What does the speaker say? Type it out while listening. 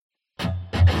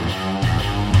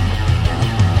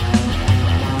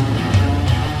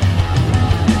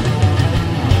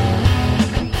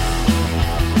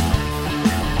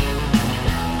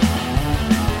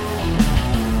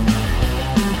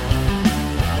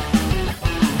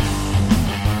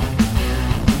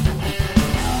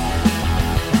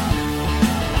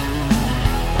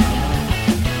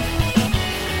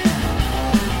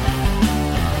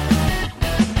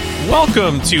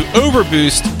Welcome to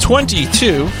Overboost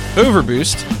 22.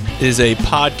 Overboost is a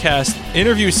podcast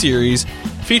interview series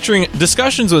featuring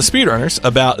discussions with speedrunners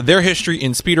about their history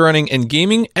in speedrunning and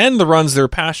gaming and the runs they're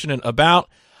passionate about.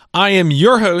 I am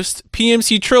your host,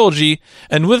 PMC Trilogy,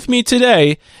 and with me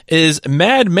today is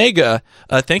Mad Mega.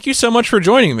 Thank you so much for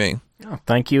joining me. Oh,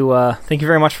 thank you. Thank you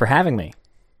very much for having me.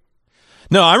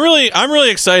 No, I'm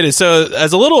really excited. So,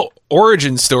 as a little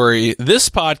origin story, this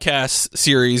podcast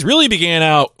series really began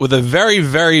out with a very,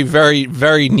 very, very,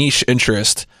 very niche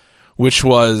interest, which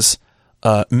was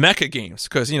mecha games,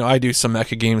 because I do some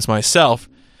mecha games myself,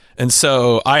 and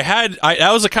so that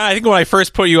was the kind. I think when I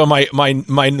first put you on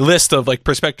my list of like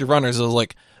prospective runners, it was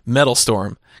like Metal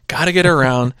Storm. Got to get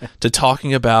around to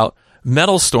talking about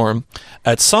Metal Storm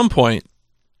at some point.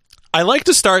 I like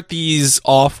to start these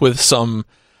off with some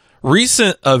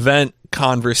recent event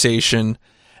conversation,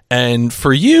 and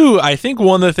for you, I think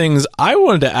one of the things I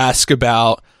wanted to ask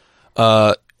about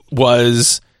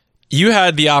was you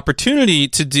had the opportunity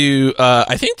to do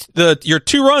I think your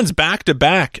two runs back to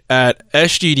back at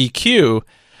SGDQ,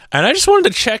 and I just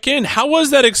wanted to check in. How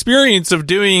was that experience of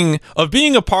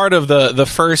being a part of the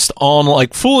first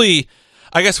fully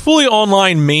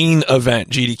online main event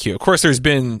GDQ? Of course, there's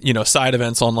been side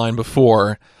events online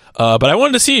before. But I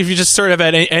wanted to see if you just sort of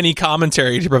had any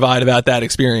commentary to provide about that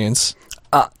experience.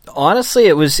 Honestly,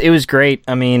 it was great.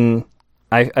 I mean,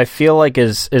 I feel like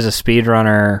as a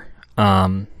speedrunner,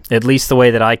 at least the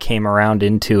way that I came around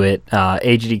into it,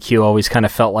 AGDQ always kind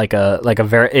of felt like a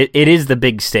very. It is the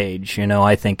big stage,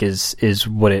 I think is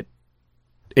what it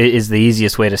is. The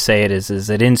easiest way to say it is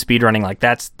that in speedrunning, like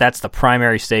that's the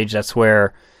primary stage. That's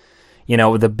where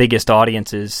the biggest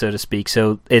audiences, so to speak.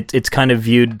 So it's kind of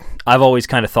viewed. I've always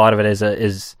kind of thought of it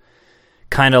as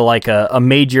kind of like a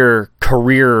major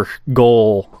career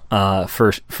goal for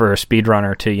a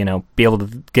speedrunner to be able to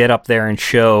get up there and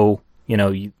show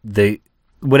the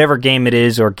whatever game it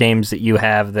is or games that you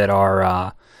have that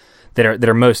are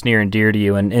most near and dear to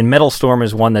you. And Metal Storm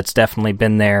is one that's definitely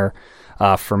been there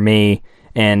for me.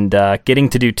 And getting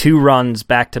to do two runs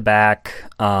back to back.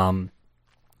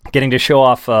 Getting to show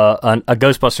off a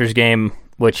Ghostbusters game,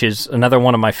 which is another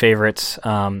one of my favorites,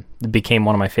 became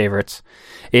one of my favorites.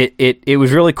 It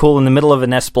was really cool in the middle of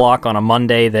an S block on a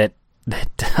Monday that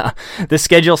the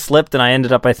schedule slipped, and I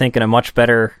ended up, I think, in a much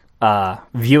better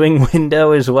viewing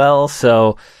window as well.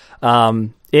 So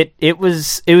it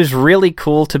was really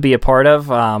cool to be a part of.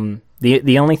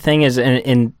 The only thing is,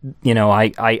 and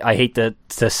I hate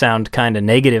to sound kind of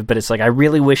negative, but it's like I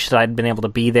really wish that I'd been able to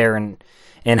be there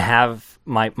and have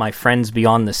my friends be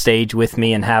on the stage with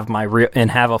me and have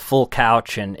have a full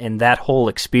couch and that whole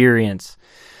experience,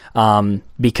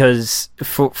 because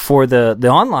for the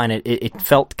online it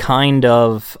felt kind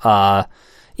of a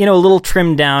little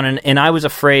trimmed down, and I was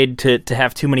afraid to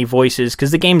have too many voices because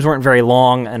the games weren't very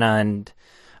long, and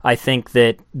I think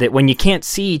that when you can't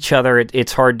see each other,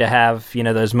 it's hard to have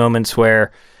those moments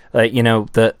where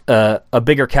a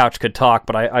bigger couch could talk,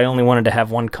 but I only wanted to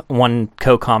have one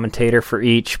co-commentator for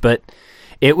each. But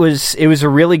it was a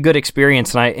really good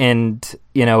experience, and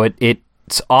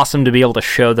it's awesome to be able to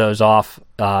show those off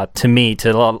to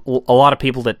a lot of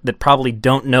people that probably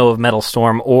don't know of Metal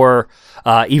Storm, or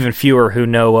even fewer who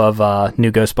know of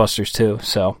New Ghostbusters 2.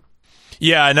 So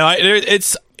yeah, no,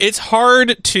 it's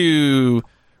hard to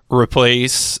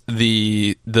replace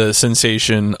the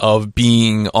sensation of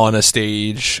being on a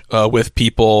stage with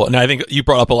people, and I think you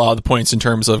brought up a lot of the points in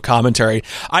terms of commentary.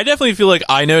 I definitely feel like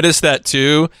I noticed that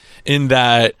too, in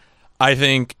that I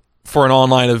think for an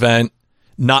online event,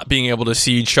 not being able to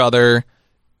see each other,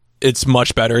 it's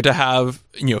much better to have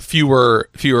fewer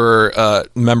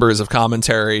members of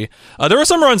commentary. There were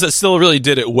some runs that still really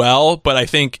did it well, but I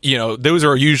think those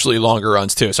are usually longer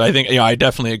runs too. So I think I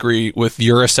definitely agree with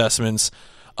your assessments.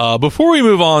 Before we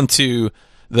move on to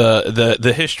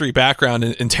the history, background,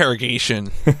 and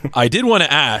interrogation, I did want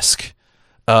to ask.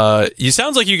 You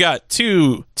sounds like you got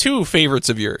two favorites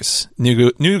of yours: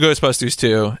 New Ghostbusters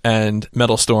 2 and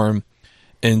Metal Storm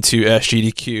into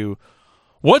SGDQ.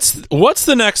 What's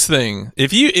the next thing?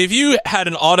 If you had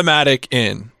an automatic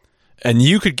in and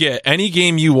you could get any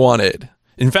game you wanted,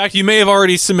 in fact, you may have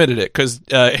already submitted it because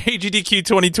AGDQ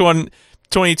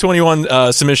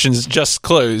 2021 submissions just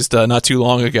closed not too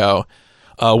long ago.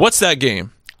 What's that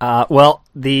game? Well,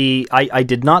 I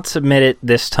did not submit it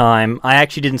this time. I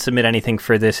actually didn't submit anything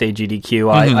for this AGDQ.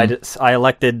 Mm-hmm. I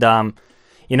elected,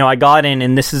 I got in,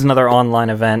 and this is another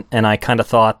online event, and I kind of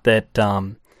thought that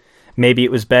maybe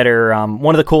it was better.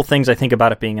 One of the cool things I think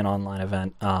about it being an online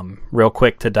event, real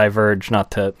quick to diverge,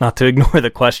 not to ignore the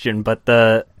question, but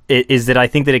is that I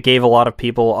think that it gave a lot of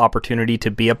people opportunity to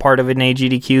be a part of an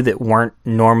AGDQ that weren't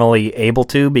normally able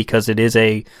to, because it is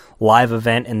a live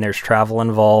event and there's travel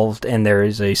involved and there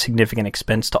is a significant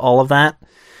expense to all of that.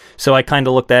 So I kind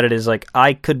of looked at it as like,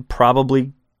 I could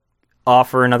probably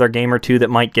offer another game or two that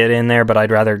might get in there, but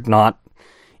I'd rather not,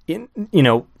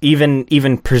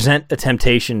 even present a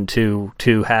temptation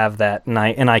to have that,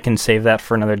 and I can save that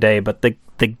for another day. But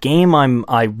the game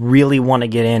I really want to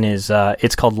get in is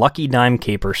it's called Lucky Dime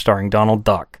Caper, starring Donald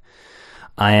Duck,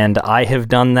 and I have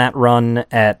done that run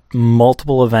at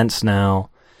multiple events now.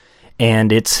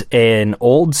 And it's an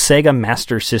old Sega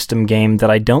Master System game that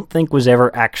I don't think was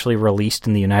ever actually released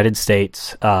in the United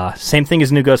States. Same thing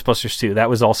as New Ghostbusters 2. That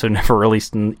was also never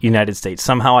released in the United States.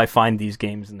 Somehow I find these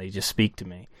games and they just speak to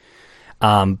me.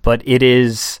 But it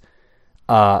is,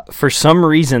 for some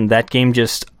reason, that game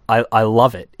just, I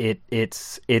love it.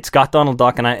 It's got Donald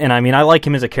Duck, and I mean, I like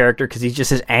him as a character because he's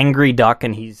just this angry duck,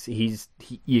 and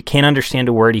you can't understand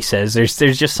a word he says. There's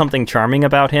just something charming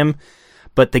about him.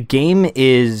 But the game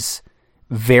is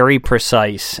very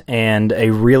precise, and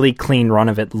a really clean run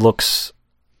of it looks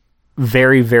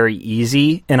very, very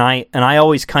easy. And I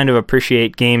always kind of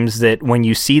appreciate games that when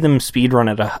you see them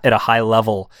speedrun at a high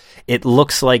level, it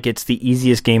looks like it's the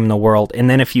easiest game in the world. And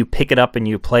then if you pick it up and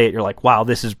you play it, you're like, wow,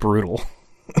 this is brutal.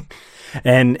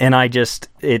 and I just,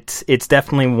 it's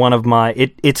definitely one of my,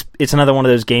 it's another one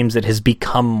of those games that has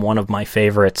become one of my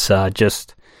favorites,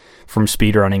 just from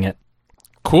speedrunning it.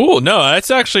 Cool. No, that's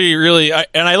actually really,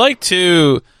 and I like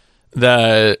too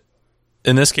that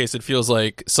in this case it feels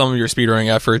like some of your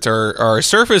speedrunning efforts are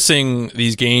surfacing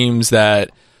these games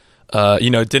that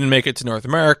didn't make it to North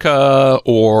America,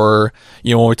 or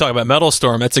when we talk about Metal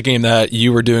Storm, that's a game that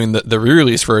you were doing the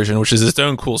re-release version, which is its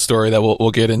own cool story that we'll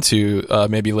get into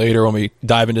maybe later when we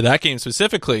dive into that game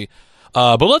specifically.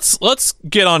 But let's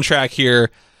get on track here.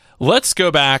 Let's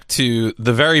go back to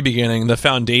the very beginning, the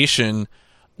foundation.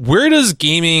 Where does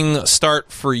gaming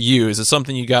start for you? Is it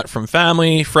something you got from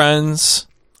family, friends?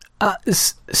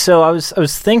 So I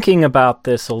was thinking about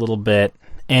this a little bit,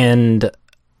 and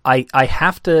I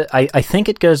think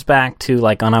it goes back to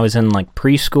like when I was in like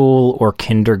preschool or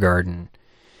kindergarten,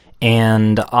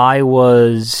 and I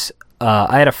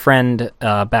had a friend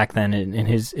back then, and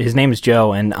his name is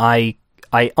Joe, and I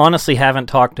honestly haven't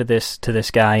talked to this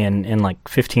guy in like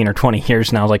 15 or 20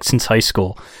 years now, like since high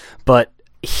school, but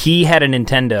he had a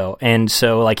Nintendo, and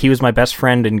so like he was my best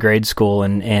friend in grade school,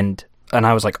 and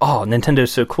I was like, oh,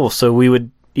 Nintendo's so cool. So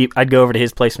I'd go over to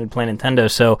his place and we'd play Nintendo.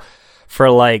 So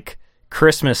for like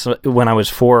Christmas when I was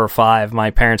 4 or 5, my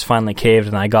parents finally caved,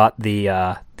 and I got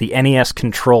the NES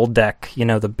control deck,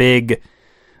 the big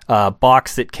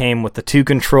box that came with the 2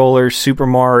 controllers, Super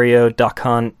Mario, Duck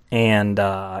Hunt, and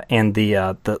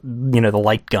the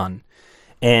light gun,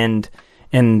 and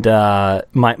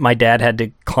my dad had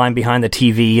to climb behind the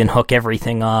TV and hook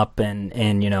everything up, and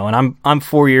I'm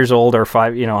 4 years old or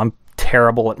 5, I'm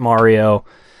terrible at Mario,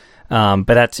 but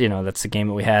that's the game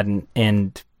that we had,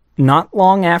 and not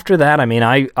long after that, I mean,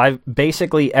 I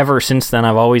basically ever since then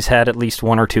I've always had at least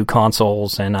 1 or 2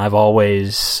 consoles, and I've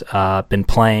always been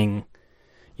playing,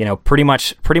 pretty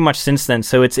much since then.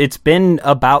 So it's been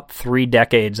about 3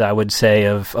 decades, I would say,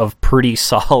 of pretty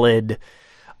solid,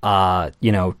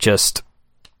 just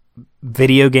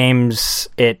video games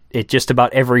at just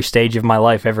about every stage of my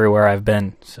life, everywhere I've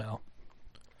been. So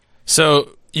this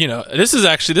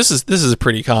is a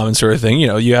pretty common sort of thing.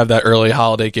 You have that early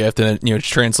holiday gift, and it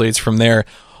translates from there.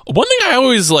 One thing I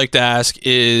always like to ask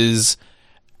is,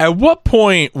 at what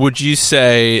point would you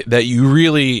say that you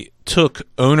really took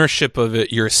ownership of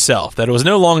it yourself? That it was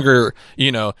no longer,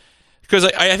 because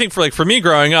I think for me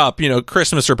growing up,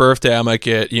 Christmas or birthday, I might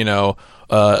get, two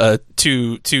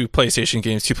PlayStation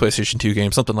games, 2 PlayStation 2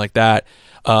 games, something like that.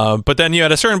 But then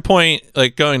at a certain point,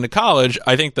 like going to college,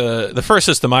 I think the first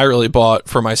system I really bought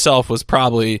for myself was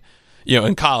probably,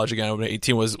 in college again, when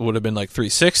 18 would have been like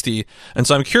 360. And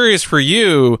so I'm curious for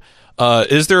you,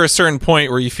 is there a certain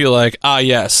point where you feel like,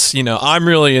 yes, I'm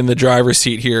really in the driver's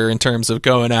seat here in terms of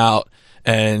going out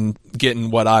and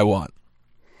getting what I want?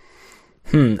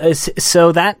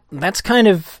 So that's kind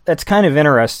of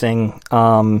interesting.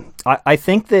 I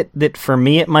think that for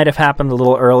me it might have happened a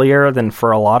little earlier than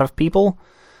for a lot of people.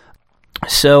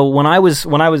 So when I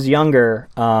was younger,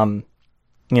 not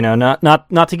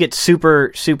to get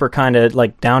super kind of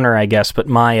like downer, I guess, but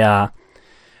my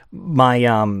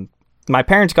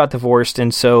parents got divorced,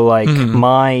 and so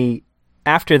like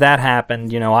after that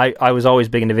happened, I was always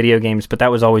big into video games, but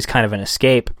that was always kind of an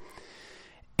escape.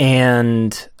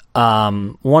 And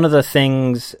one of the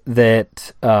things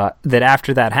that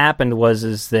after that happened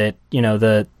is that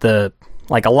the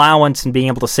like allowance and being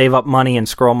able to save up money and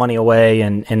squirrel money away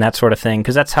and that sort of thing.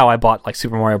 Because that's how I bought like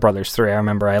Super Mario Brothers 3. I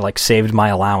remember I like saved my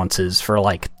allowances for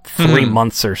like 3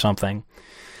 months or something.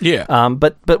 Yeah.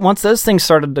 But once those things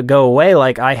started to go away,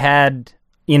 like I had,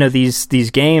 you know,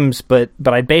 these games, but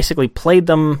I basically played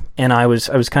them and I was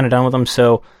kind of done with them.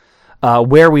 So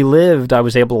where we lived, I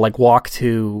was able to like walk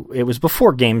to. It was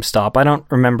before GameStop. I don't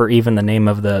remember even the name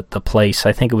of the place.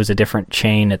 I think it was a different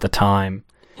chain at the time.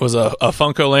 Was a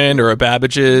FuncoLand or a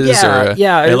Babbage's or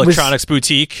an electronics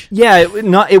boutique? Yeah,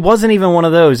 it wasn't even one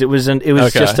of those. It was Okay.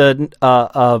 just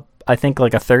a I think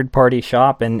like a third party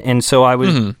shop, and so I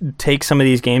would take some of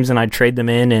these games and I'd trade them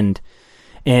in,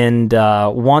 and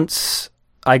once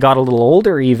I got a little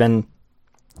older, even,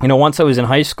 you know, once I was in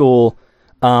high school,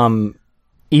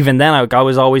 even then I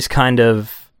was always kind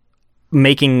of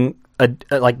making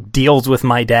like deals with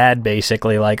my dad,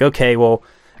 basically like, okay, well,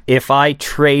 if I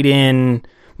trade in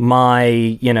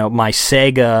my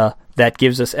Sega that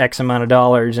gives us X amount of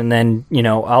dollars, and then, you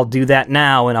know, I'll do that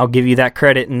now and I'll give you that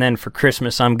credit, and then for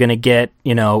Christmas I'm going to get,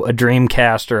 you know, a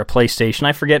Dreamcast or a PlayStation.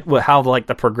 I forget how like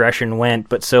the progression went,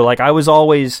 but so like I was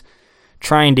always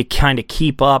trying to kind of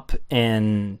keep up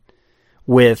and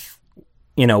with,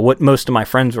 you know, what most of my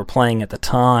friends were playing at the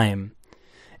time.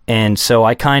 And so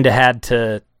I kind of had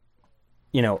to,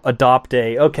 you know, adopt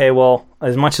okay, well,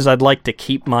 as much as I'd like to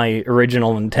keep my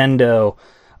original Nintendo,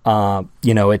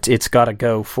 you know, it's got to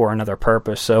go for another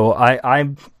purpose. So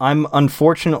I'm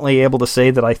unfortunately able to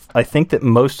say that I think that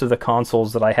most of the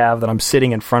consoles that I have that I'm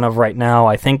sitting in front of right now,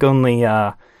 I think only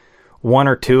 1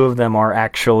 or 2 of them are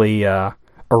actually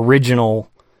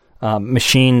original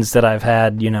machines that I've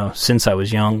had, you know, since I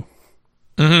was young.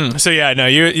 Mm-hmm. So yeah, no,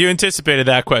 you anticipated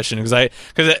that question because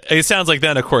it sounds like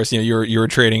then, of course, you know, you were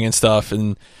trading and stuff,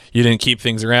 and you didn't keep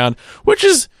things around, which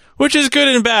is good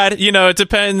and bad. You know, it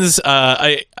depends.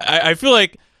 I feel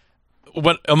like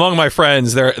among my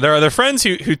friends, there are the friends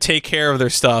who take care of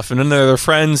their stuff, and then there are the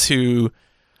friends who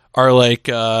are like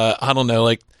I don't know,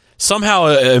 like somehow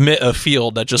emit a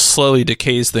field that just slowly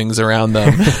decays things around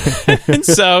them, and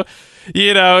so.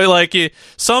 You know, like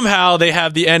somehow they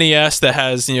have the NES that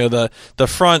has, you know, the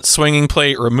front swinging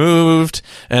plate removed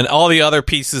and all the other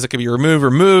pieces that can be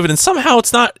removed, and somehow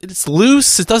it's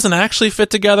loose. It doesn't actually fit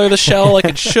together, the shell, like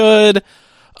it should.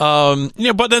 You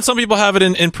know, but then some people have it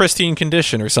in pristine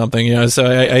condition or something, you know, so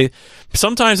I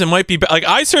sometimes it might be, like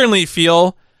I certainly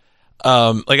feel,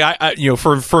 like I you know,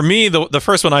 for me, the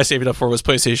first one I saved it up for was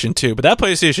PlayStation 2, but that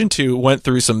PlayStation 2 went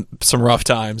through some rough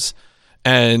times,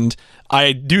 and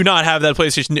I do not have that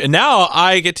PlayStation. And now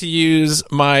I get to use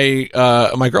my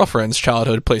my girlfriend's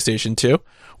childhood PlayStation 2,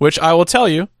 which I will tell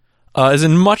you is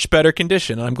in much better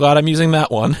condition. I'm glad I'm using that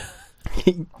one.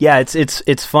 Yeah,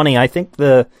 it's funny. I think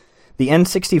the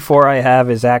N64 I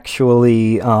have is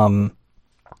actually I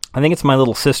think it's my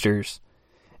little sister's,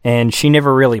 and she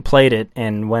never really played it.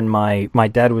 And when my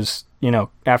dad was, you know,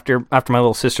 after my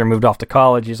little sister moved off to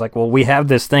college, he's like, well, we have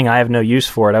this thing. I have no use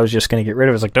for it. I was just going to get rid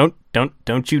of it. I was like,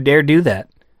 don't you dare do that.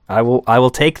 I will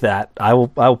take that. I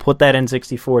will put that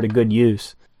N64 to good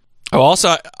use. Oh,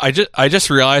 also, I just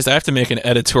realized I have to make an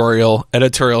editorial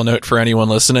note for anyone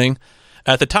listening.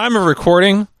 At the time of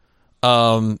recording,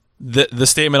 the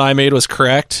statement I made was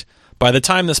correct. By the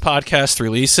time this podcast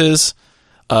releases,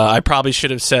 I probably should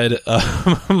have said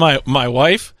my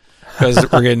wife, because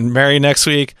we're getting married next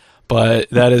week. But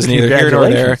that is neither here nor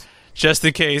there. Just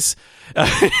in case,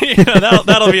 you know,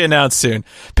 that'll be announced soon.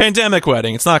 Pandemic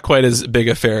wedding. It's not quite as big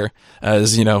affair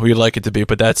as, you know, we'd like it to be,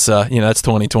 but that's you know, that's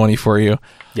 2020 for you.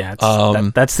 Yeah,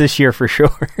 that's this year for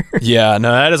sure. Yeah,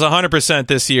 no, that is 100%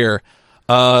 this year.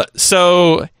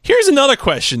 So here's another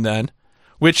question then,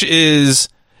 which is,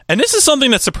 and this is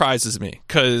something that surprises me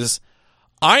because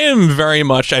I am very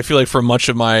much, I feel like for much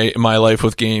of my life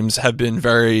with games have been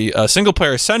very single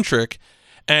player centric.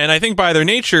 And I think by their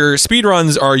nature,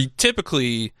 speedruns are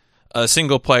typically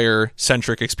single-player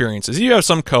centric experiences. You have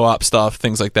some co-op stuff,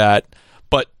 things like that,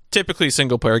 but typically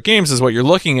single-player games is what you're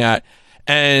looking at.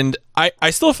 And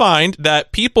I still find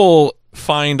that people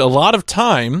find a lot of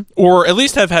time, or at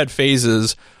least have had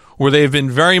phases, where they've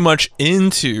been very much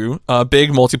into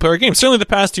big multiplayer games. Certainly the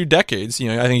past 2 decades, you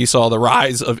know, I think you saw the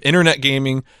rise of internet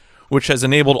gaming, which has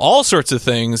enabled all sorts of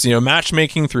things, you know,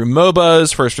 matchmaking through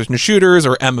MOBAs, first-person shooters,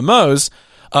 or MMOs.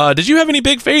 Did you have any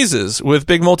big phases with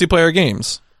big multiplayer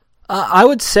games? I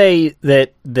would say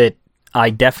that I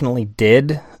definitely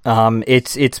did.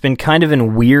 It's been kind of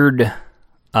in weird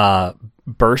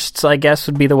bursts, I guess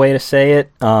would be the way to say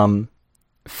it.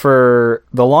 For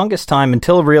the longest time,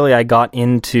 until really I got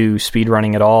into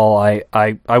speedrunning at all,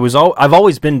 I've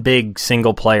always been big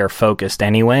single player focused,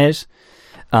 anyways.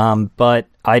 But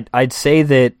I'd say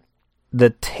that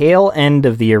the tail end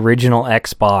of the original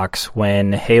Xbox,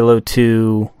 when Halo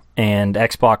 2 and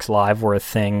Xbox Live were a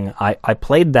thing, I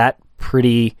played that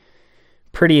pretty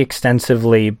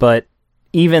extensively, but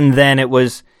even then it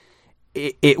was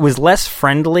less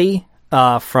friendly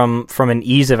from an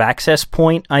ease of access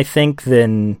point, I think,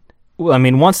 than... I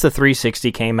mean, once the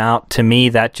 360 came out, to me,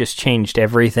 that just changed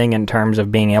everything in terms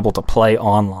of being able to play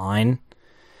online.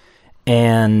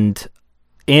 And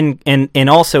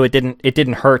also it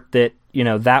didn't hurt that, you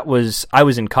know, I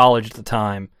was in college at the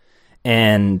time,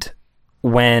 and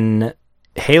when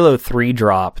Halo 3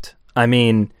 dropped, I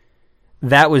mean,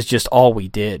 that was just all we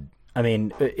did. I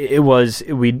mean, it was,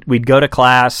 we'd go to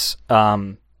class,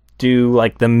 do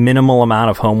like the minimal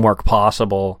amount of homework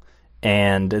possible,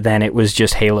 and then it was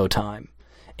just Halo time.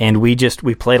 And we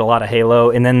played a lot of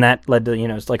Halo, and then that led to, you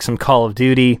know, like some Call of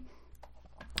Duty.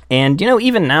 And, you know,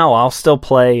 even now I'll still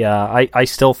play, I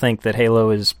still think that Halo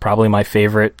is probably my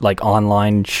favorite, like,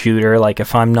 online shooter. Like,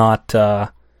 if I'm not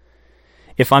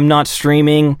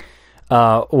streaming,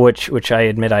 which I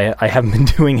admit I haven't been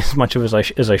doing as much of as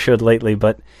I should lately,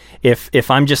 but if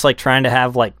I'm just like trying to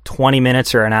have like 20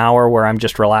 minutes or an hour where I'm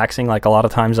just relaxing, like a lot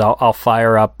of times I'll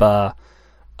fire up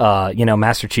you know,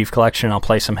 Master Chief Collection, I'll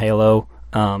play some Halo.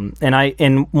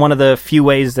 And one of the few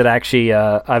ways that actually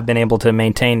I've been able to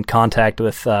maintain contact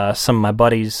with some of my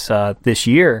buddies this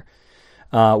year,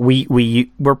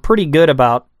 we're pretty good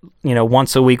about, you know,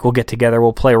 once a week we'll get together,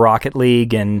 we'll play Rocket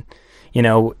League, and, you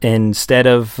know, instead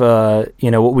of,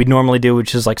 you know, what we'd normally do,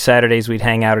 which is like Saturdays, we'd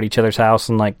hang out at each other's house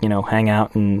and, like, you know, hang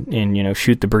out and you know,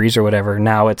 shoot the breeze or whatever.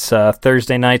 Now it's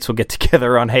Thursday nights, we'll get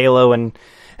together on Halo and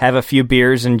have a few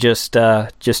beers and just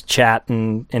chat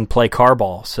and play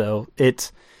carball. So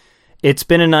it's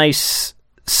been a nice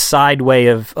side way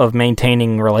of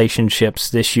maintaining relationships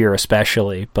this year,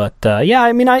 especially. But yeah,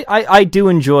 I mean, I do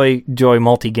enjoy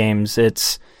multi games.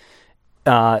 It's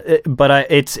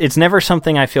never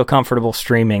something I feel comfortable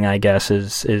streaming, I guess,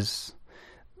 is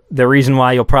the reason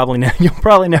why you'll probably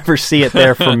never see it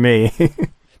there from me.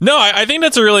 No, I think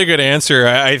that's a really good answer.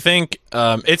 I think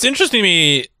it's interesting to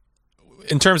me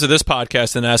in terms of this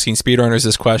podcast and asking speedrunners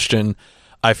this question.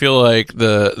 I feel like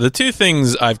the two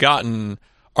things I've gotten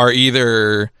are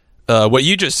either what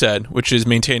you just said, which is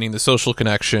maintaining the social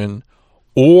connection,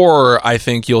 or I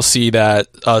think you'll see that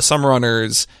some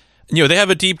runners, you know, they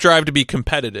have a deep drive to be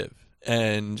competitive,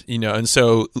 and, you know, and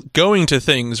so going to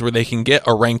things where they can get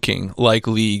a ranking like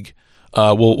League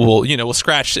will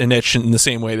scratch an itch in the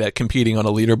same way that competing on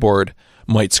a leaderboard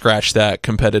might scratch that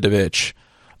competitive itch.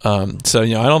 So,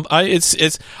 you know, I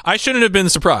shouldn't have been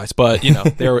surprised, but, you know,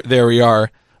 there we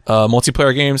are.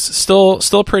 Multiplayer games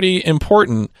still pretty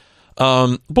important.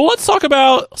 But let's talk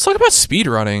about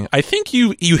speedrunning. I think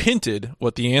you hinted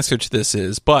what the answer to this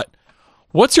is, but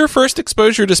what's your first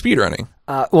exposure to speedrunning?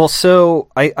 Well, so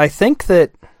I think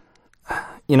that,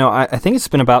 you know, I think it's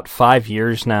been about 5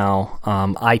 years now.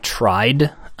 I tried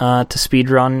to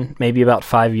speedrun maybe about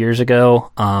 5 years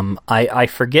ago. I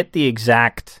forget the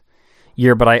exact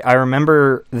year, but I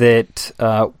remember that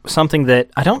something that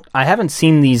I haven't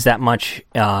seen these that much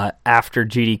after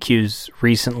GDQs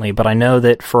recently, but I know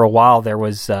that for a while there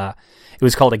was it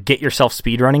was called a Get Yourself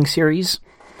Speedrunning series,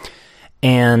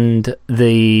 and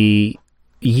the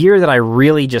year that I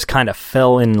really just kind of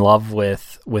fell in love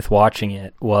with watching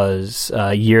it was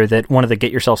a year that one of the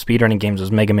Get Yourself Speedrunning games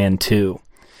was Mega Man 2.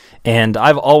 And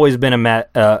I've always been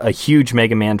a huge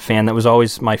Mega Man fan. That was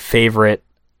always my favorite,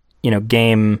 you know,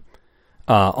 game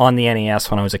on the NES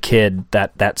when I was a kid,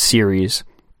 that series.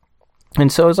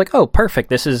 And so I was like, oh, perfect.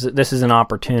 This is an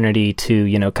opportunity to,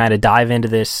 you know, kind of dive into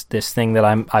this thing that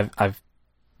I've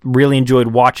really enjoyed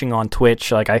watching on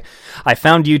Twitch. Like I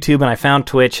found YouTube and I found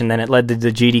Twitch, and then it led to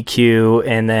the GDQ,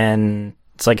 and then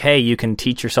it's like, hey, you can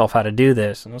teach yourself how to do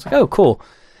this. And I was like, oh, cool.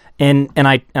 And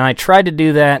I tried to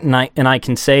do that, and I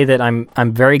can say that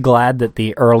I'm very glad that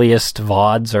the earliest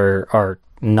VODs are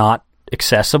not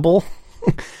accessible.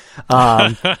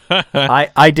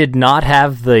 I did not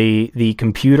have the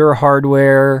computer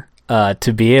hardware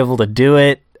to be able to do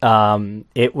it.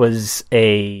 It was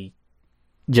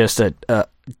just a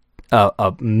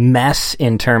mess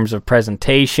in terms of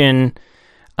presentation,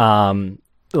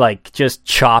 like just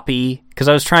choppy, because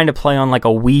I was trying to play on like a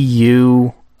Wii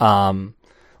U,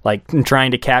 like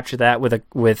trying to capture that with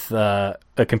a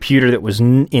computer that was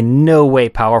in no way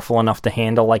powerful enough to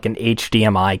handle like an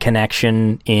HDMI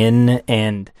connection in,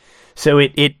 and so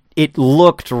it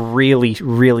looked really,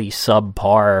 really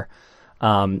subpar.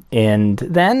 And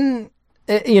then,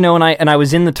 you know, and I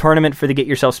was in the tournament for the Get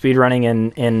Yourself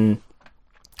Speedrunning, and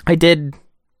I did,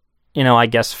 you know, I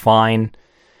guess fine.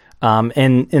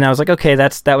 And I was like, okay,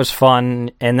 that was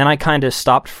fun. And then I kind of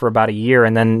stopped for about a year,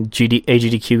 and then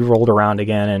AGDQ rolled around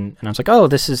again, and I was like, oh,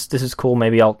 this is cool.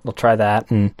 Maybe I'll try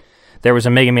that. And there was a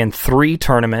Mega Man 3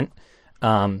 tournament.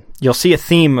 You'll see a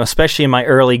theme, especially in my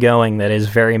early going, that is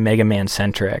very Mega Man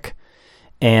centric.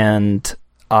 And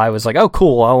I was like, oh,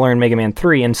 cool, I'll learn Mega Man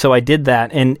 3. And so I did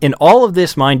that. And all of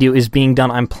this, mind you, is being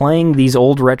done. I'm playing these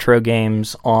old retro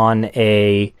games on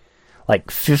a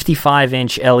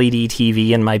 55-inch LED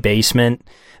TV in my basement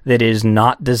that is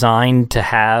not designed to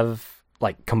have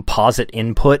composite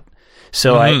input.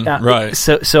 So right.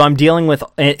 So I'm dealing with,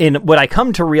 and what I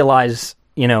come to realize,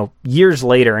 years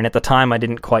later, and at the time I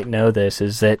didn't quite know this,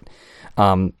 is that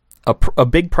a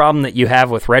big problem that you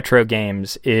have with retro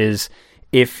games is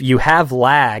if you have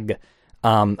lag,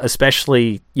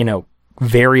 especially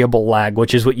variable lag,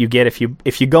 which is what you get if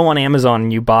you go on Amazon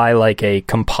and you buy a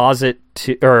composite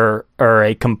to or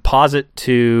a composite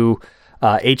to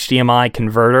HDMI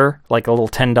converter, like a little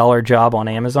 $10 job on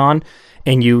Amazon,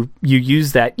 and you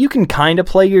use that, you can kind of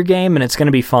play your game and it's going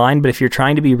to be fine. But if you're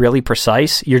trying to be really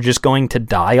precise, you're just going to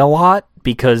die a lot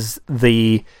because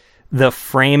the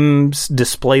frames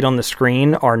displayed on the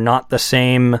screen are not the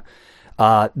same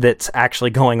that's actually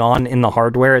going on in the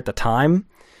hardware at the time.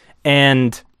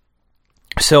 And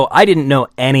so I didn't know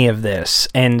any of this,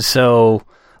 and so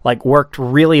worked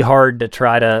really hard to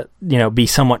try to be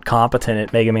somewhat competent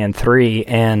at Mega Man 3,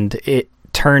 and it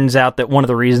turns out that one of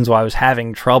the reasons why I was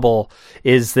having trouble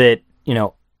is that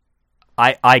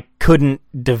I couldn't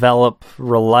develop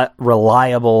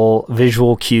reliable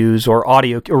visual cues or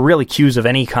audio or really cues of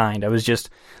any kind. I was just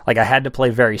I had to play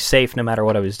very safe no matter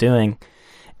what I was doing.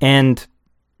 And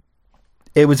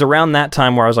it was around that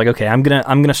time where I was like, okay, I'm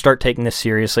gonna start taking this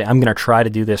seriously. I'm gonna try to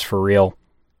do this for real.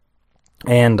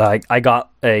 And I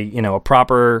got a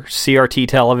proper CRT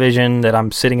television that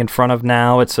I'm sitting in front of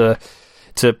now. It's a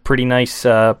pretty nice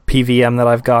PVM that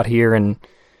I've got here, and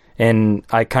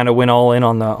I kind of went all in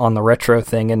on the retro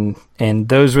thing, and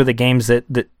those were the games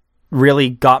that really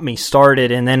got me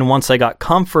started. And then once I got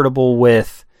comfortable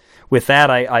with that,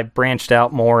 I branched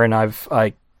out more, and I've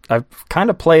kind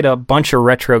of played a bunch of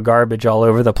retro garbage all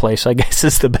over the place, I guess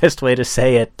is the best way to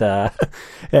say it. Now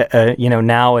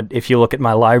if you look at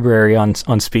my library on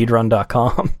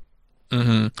speedrun.com.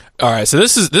 Mm-hmm. All right, so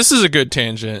this is a good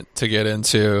tangent to get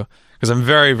into, because I'm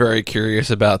very, very curious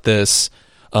about this.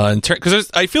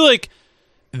 Because I feel like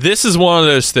this is one of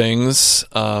those things.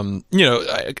 I'm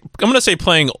going to say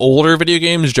playing older video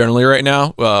games generally right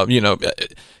now. The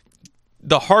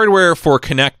hardware for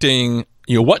connecting,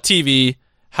 what TV.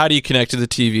 How do you connect to the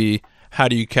TV? How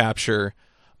do you capture?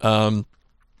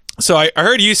 So I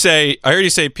heard you say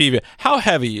PV. How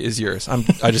heavy is yours?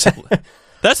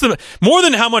 That's more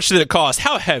than how much did it cost?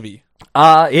 How heavy?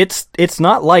 It's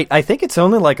not light. I think it's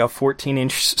only a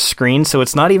 14-inch screen, so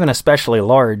it's not even especially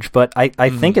large. But I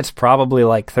think it's probably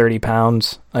 30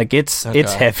 pounds.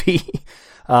 It's heavy.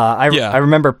 I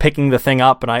remember picking the thing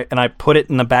up and I put it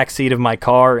in the back seat of my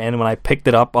car, and when I picked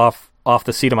it up off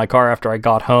the seat of my car after I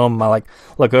got home, I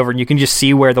look over and you can just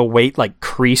see where the weight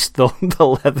creased the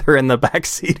leather in the back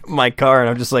seat of my car, and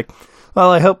I'm just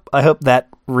well, I hope that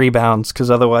rebounds,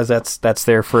 because otherwise that's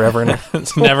there forever now.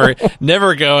 It's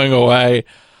never going away.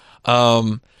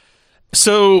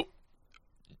 So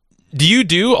do you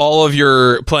do all of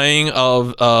your playing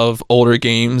of older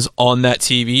games on that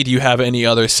TV? Do you have any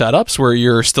other setups where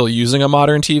you're still using a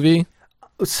modern TV?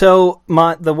 So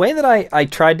the way that I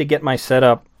tried to get my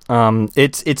setup,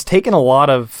 it's taken a lot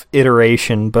of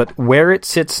iteration, but where it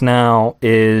sits now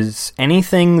is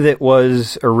anything that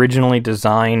was originally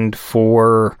designed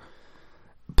for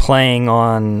playing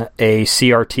on a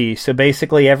CRT. So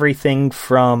basically everything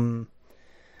from,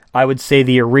 I would say,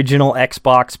 the original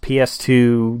Xbox,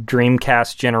 PS2,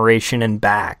 Dreamcast generation and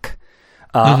back,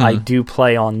 I do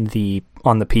play on the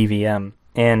PVM.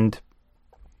 And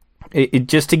it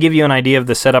just to give you an idea of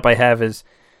the setup I have is,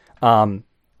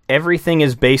 everything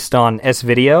is based on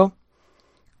S-Video,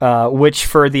 which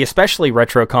for the especially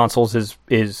retro consoles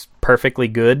is perfectly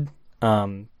good.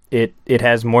 It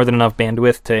has more than enough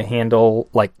bandwidth to handle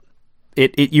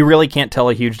you really can't tell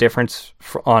a huge difference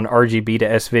on RGB to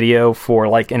S-Video for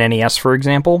an NES, for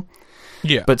example.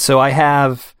 Yeah. But so I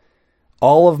have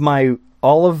all of my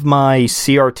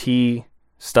CRT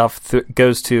stuff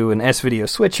goes to an S-Video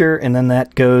switcher, and then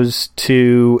that goes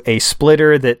to a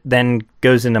splitter that then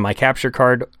goes into my capture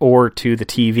card or to the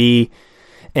TV,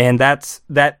 and that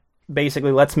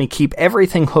basically lets me keep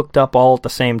everything hooked up all at the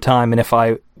same time. And if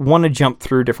I want to jump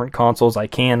through different consoles, I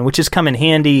can, which has come in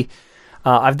handy.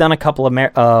 I've done a couple of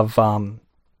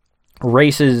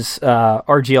races.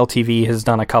 RGL TV has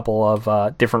done a couple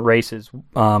of different races.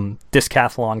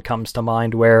 Discathlon comes to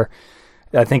mind, where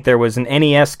I think there was an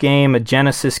NES game, a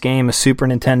Genesis game, a Super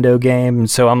Nintendo game, and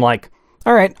so I'm like,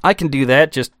 all right, I can do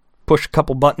that. Just push a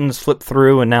couple buttons, flip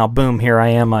through, and now boom, here I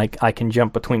am. I can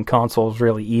jump between consoles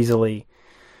really easily,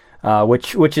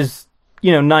 which is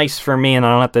nice for me, and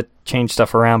I don't have to change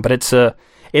stuff around. But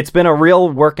it's been a real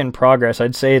work in progress.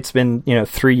 I'd say it's been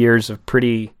 3 years of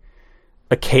pretty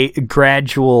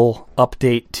gradual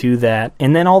update to that,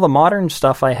 and then all the modern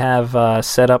stuff I have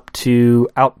set up to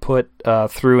output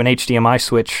through an HDMI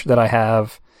switch that I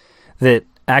have. That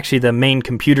actually the main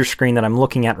computer screen that I'm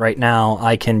looking at right now,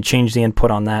 I can change the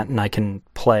input on that, and I can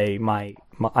play my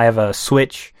I have a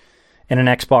Switch and an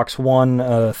Xbox One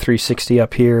 360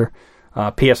 up here.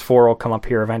 PS4 will come up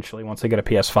here eventually once I get a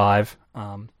PS5.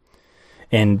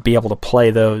 And be able to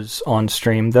play those on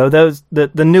stream. Though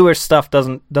the newer stuff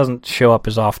doesn't show up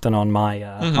as often on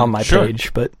my sure.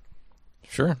 page, but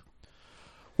sure.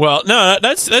 Well, no,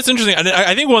 that's interesting.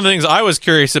 I think one of the things I was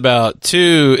curious about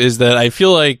too is that I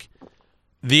feel like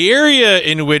the area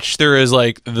in which there is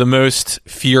like the most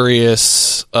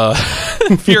furious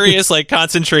like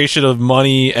concentration of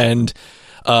money and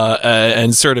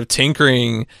sort of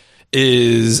tinkering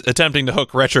is attempting to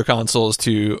hook retro consoles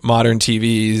to modern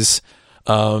TVs.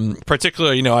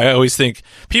 Particularly, I always think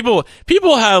people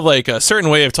have like a certain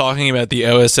way of talking about the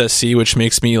OSSC, which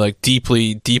makes me like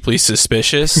deeply, deeply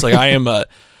suspicious. Like I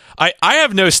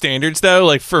have no standards though.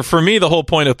 Like for me, the whole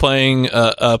point of playing like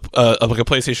a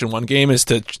PlayStation 1 game is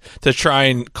to try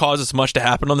and cause as much to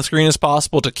happen on the screen as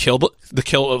possible, to kill the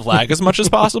kill of lag as much as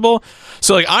possible.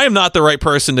 So like I am not the right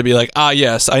person to be like,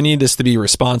 yes, I need this to be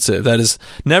responsive. That has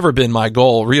never been my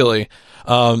goal, really.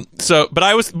 But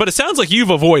it sounds like you've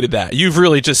avoided that. You've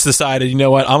really just decided, you know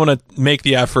what, I'm going to make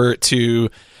the effort to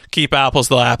keep apples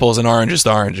to apples and oranges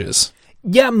to oranges.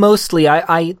 Yeah, mostly.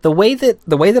 The way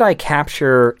that I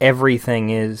capture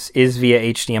everything is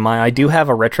via HDMI. I do have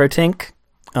a RetroTink,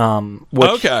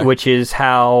 which is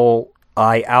how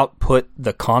I output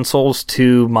the consoles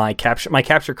to my capture. My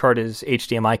capture card is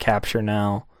HDMI capture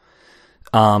now.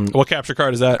 What capture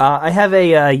card is that? I have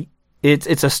it's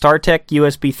a StarTech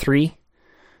USB 3.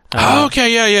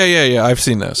 Okay, yeah. I've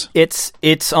seen those.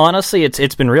 It's honestly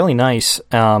it's been really nice.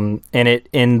 And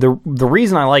the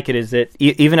reason I like it is that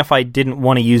even if I didn't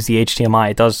want to use the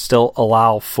HDMI, it does still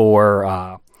allow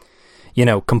for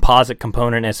composite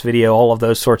component, S-video, all of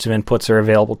those sorts of inputs are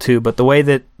available too. But the way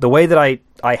that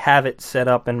I have it set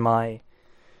up in my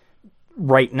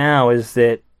right now is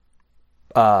that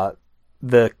the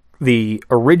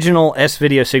original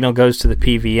S-video signal goes to the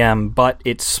PVM, but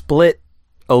it's split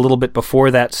a little bit before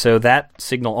that, so that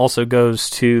signal also goes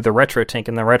to the RetroTink,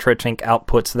 and the RetroTink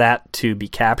outputs that to be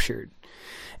captured.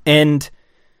 And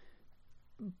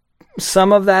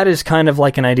some of that is kind of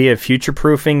like an idea of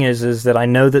future-proofing, is that I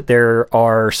know that there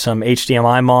are some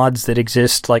HDMI mods that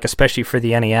exist, like especially for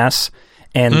the NES,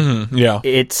 and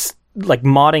it's like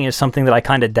modding is something that I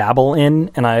kind of dabble in,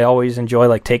 and I always enjoy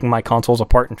like taking my consoles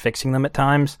apart and fixing them at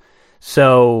times.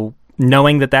 So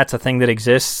knowing that that's a thing that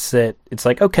exists, that it's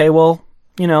like, okay, well,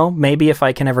 maybe if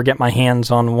I can ever get my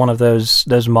hands on one of those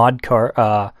mod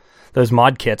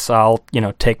kits, I'll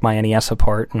take my NES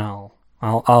apart and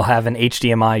I'll have an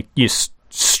HDMI,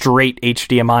 straight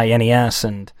HDMI NES,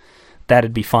 and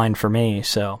that'd be fine for me.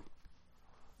 So,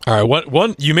 all right,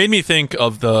 one you made me think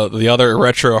of the other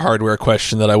retro hardware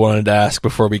question that I wanted to ask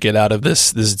before we get out of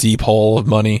this deep hole of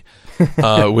money,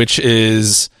 which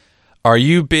is, are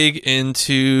you big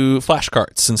into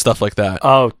flashcards and stuff like that?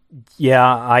 Oh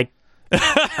yeah,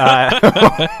 yeah,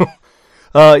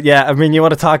 I mean, you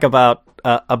want to talk about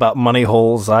money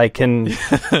holes? I can.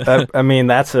 I mean,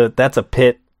 that's a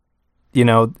pit,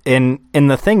 And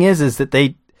the thing is that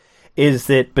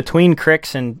between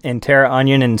Crix and Terra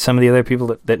Onion and some of the other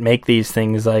people that make these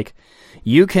things, like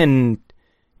you can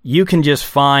just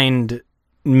find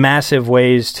massive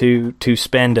ways to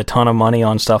spend a ton of money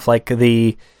on stuff. Like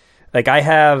I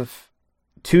have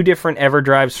 2 different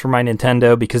EverDrives for my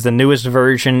Nintendo because the newest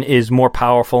version is more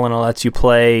powerful and it lets you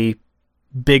play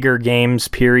bigger games,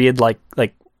 period. Like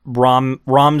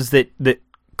ROMs that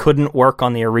couldn't work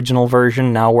on the original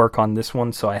version now work on this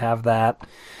one, so I have that.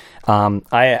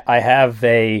 I have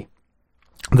the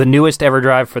newest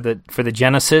EverDrive for the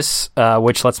Genesis,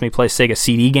 which lets me play Sega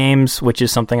CD games, which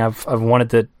is something I've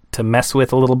wanted to mess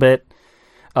with a little bit.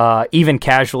 Even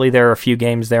casually, there are a few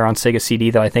games there on Sega CD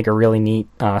that I think are really neat.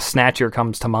 Snatcher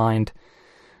comes to mind.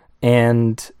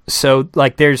 And so,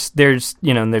 like, there's a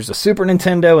Super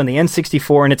Nintendo and the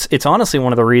N64, and it's honestly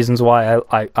one of the reasons why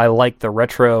I like the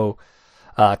retro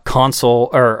console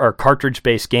or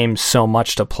cartridge-based games so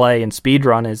much to play in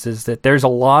speedrun is that there's a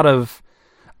lot of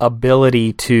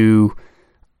ability to,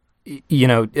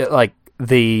 like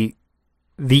the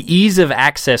ease of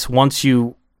access once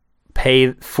you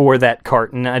pay for that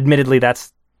cart. And admittedly,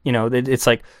 that's, it's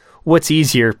like, what's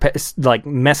easier, like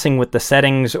messing with the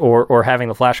settings or having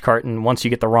the flash cart, and once you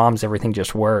get the ROMs, everything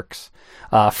just works.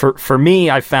 For me,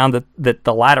 I found that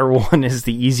the latter one is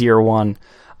the easier one.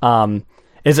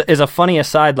 Is a funny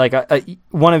aside, like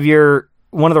one of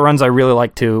the runs I really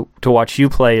like to watch you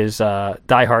play is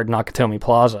Die Hard Nakatomi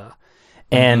Plaza,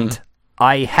 and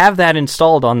I have that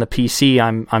installed on the PC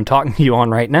I'm talking to you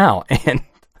on right now, and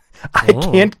I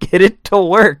can't get it to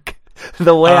work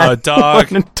the way I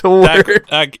want it to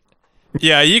work.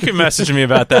 Yeah, you can message me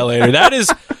about that later. That is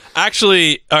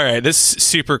actually, all right, this is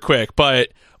super quick, but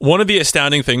one of the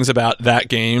astounding things about that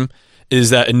game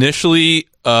is that initially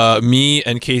me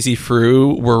and Casey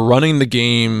Frew were running the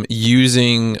game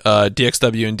using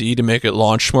DXWND to make it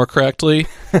launch more correctly.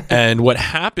 And what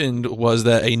happened was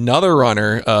that another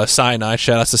runner, Cyanide,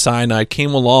 shout out to Cyanide,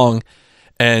 came along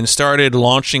and started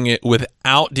launching it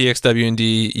without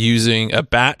DXWND using a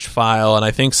batch file and I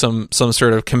think some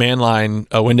sort of command line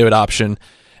windowed option.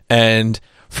 And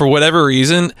for whatever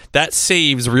reason, that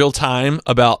saves real time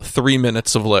about 3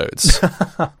 minutes of loads.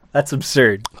 That's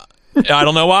absurd. I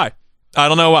don't know why.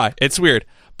 It's weird.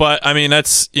 But I mean,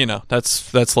 that's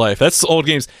life. That's old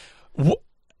games.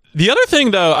 The other thing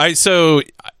though,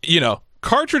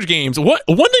 cartridge games, one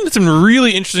thing that's been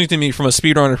really interesting to me from a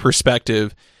speedrunner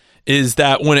perspective is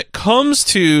that when it comes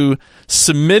to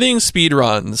submitting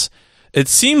speedruns, it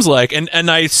seems like, and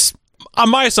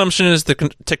my assumption is the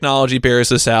technology bears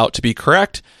this out to be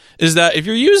correct, is that if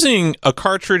you're using a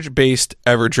cartridge-based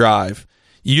EverDrive,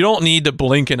 you don't need to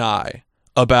blink an eye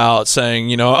about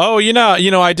saying,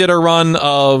 I did a run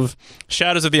of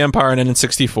Shadows of the Empire in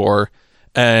N64,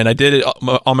 and I did it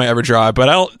on my EverDrive,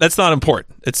 but that's not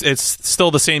important. It's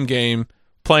still the same game,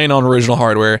 playing on original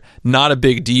hardware, not a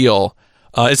big deal.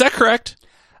 Is that correct?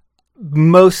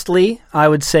 Mostly, I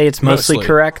would say it's mostly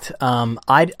correct.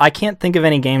 I can't think of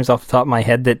any games off the top of my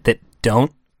head that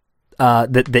don't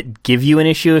that give you an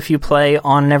issue if you play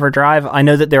on an EverDrive. I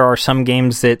know that there are some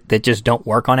games that just don't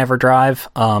work on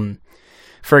EverDrive.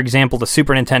 For example, the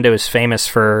Super Nintendo is famous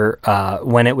for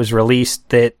when it was released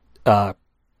that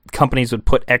companies would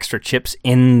put extra chips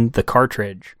in the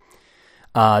cartridge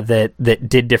that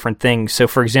did different things. So,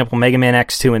 for example, Mega Man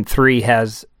X2 and 3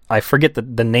 has, I forget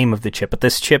the name of the chip, but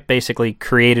this chip basically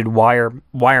created wire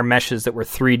meshes that were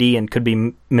 3D and could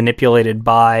be manipulated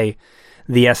by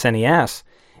the SNES.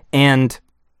 And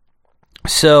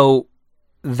so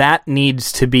that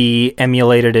needs to be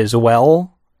emulated as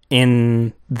well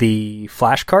in the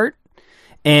flash cart.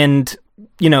 And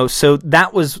so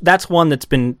that's one that's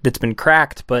been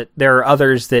cracked, but there are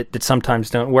others that sometimes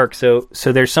don't work. So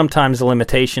there's sometimes a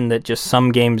limitation that just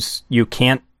some games you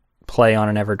can't play on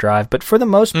an EverDrive, but for the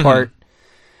most part,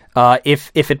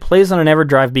 if it plays on an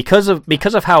EverDrive, because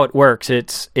of how it works,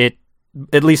 it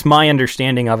at least my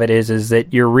understanding of it is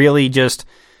that you're really just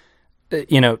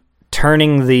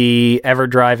turning the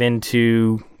EverDrive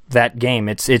into that game.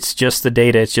 It's just the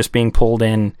data, it's just being pulled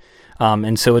in,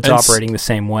 and so it's operating the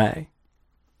same way.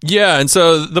 Yeah, and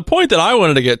so the point that I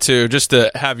wanted to get to, just to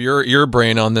have your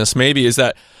brain on this maybe, is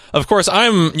that of course,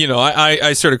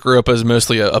 I sort of grew up as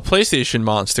mostly a PlayStation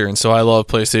monster, and so I love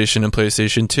PlayStation and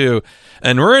PlayStation 2.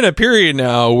 And we're in a period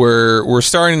now where we're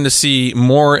starting to see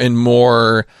more and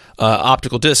more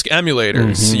optical disc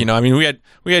emulators. Mm-hmm.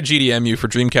 We had GDEMU for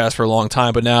Dreamcast for a long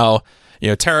time, but now,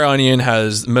 Terra Onion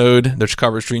has mode which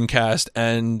covers Dreamcast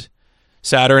and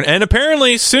Saturn, and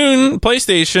apparently soon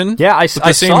PlayStation. Yeah, I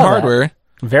saw same hardware.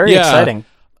 That. Very exciting.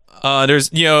 There was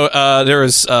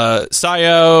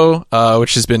SIO,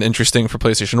 which has been interesting for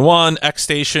PlayStation 1,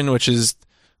 X-Station, which is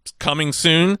coming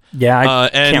soon. Yeah, I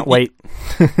can't wait.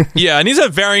 Yeah, and these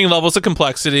have varying levels of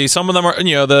complexity. Some of them are,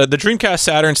 the Dreamcast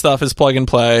Saturn stuff is plug and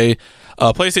play.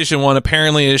 PlayStation 1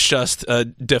 apparently is just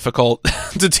difficult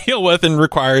to deal with and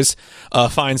requires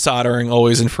fine soldering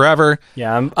always and forever.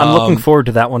 Yeah, I'm looking forward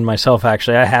to that one myself,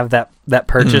 actually. I have that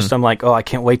purchased. Mm-hmm. I'm like, I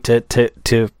can't wait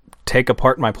to take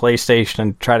apart my PlayStation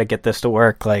and try to get this to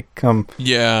work. Like,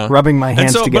 rubbing my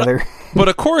hands together. But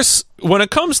of course, when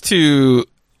it comes to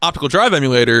optical drive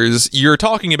emulators, you're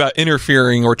talking about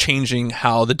interfering or changing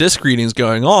how the disk reading is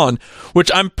going on, which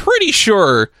I'm pretty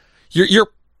sure you're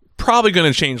probably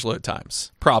going to change load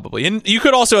times, probably. And you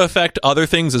could also affect other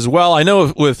things as well. I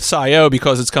know with SIO,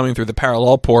 because it's coming through the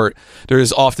parallel port,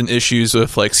 there's often issues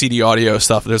with like CD audio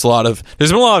stuff. There's been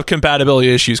a lot of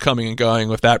compatibility issues coming and going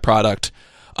with that product.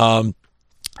 And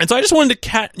so I just wanted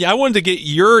to get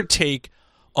your take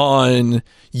on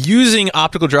using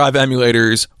optical drive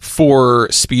emulators for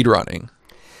speedrunning?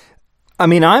 I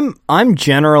mean, I'm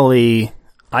generally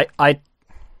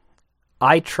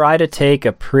I try to take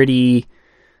a pretty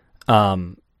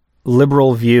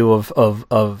liberal view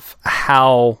of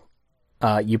how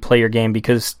you play your game,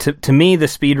 because to me the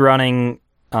speedrunning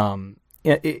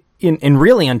in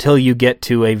really until you get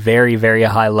to a very, very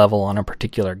high level on a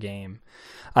particular game,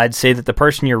 I'd say that the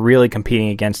person you're really competing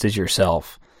against is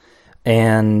yourself.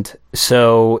 And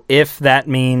so if that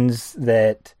means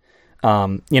that,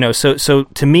 so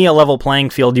to me, a level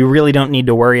playing field, you really don't need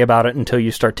to worry about it until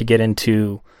you start to get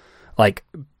into like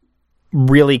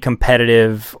really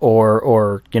competitive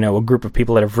or a group of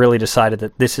people that have really decided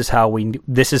that this is how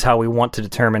we want to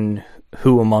determine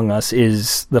who among us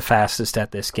is the fastest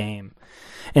at this game.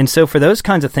 And so for those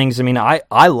kinds of things, I mean,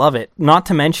 I love it. Not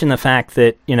to mention the fact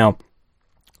that,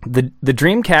 the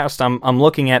Dreamcast, I'm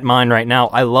looking at mine right now.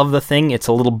 I love the thing. It's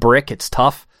a little brick. It's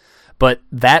tough. But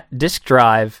that disc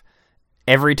drive,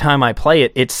 every time I play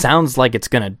it, it sounds like it's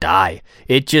going to die.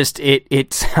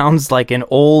 It sounds like an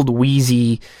old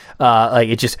wheezy, like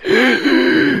it just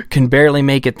can barely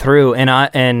make it through. And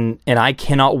I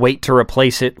cannot wait to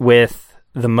replace it with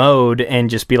the mode and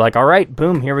just be like, all right,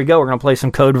 boom, here we go. We're going to play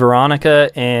some Code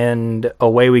Veronica and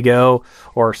away we go,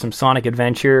 or some Sonic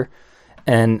Adventure.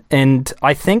 And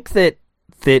I think that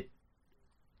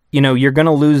you're going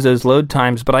to lose those load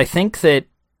times, but I think that,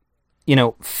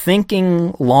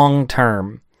 thinking long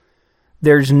term,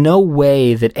 there's no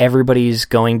way that everybody's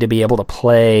going to be able to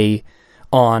play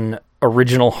on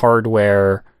original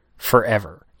hardware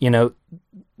forever.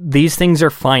 These things are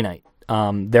finite.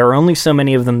 There are only so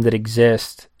many of them that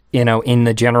exist, in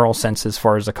the general sense as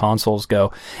far as the consoles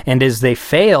go. And as they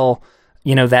fail,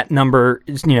 that number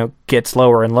gets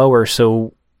lower and lower.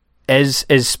 So as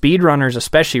speedrunners,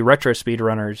 especially retro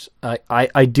speedrunners,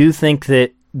 I do think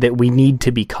that we need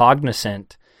to be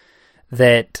cognizant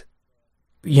that,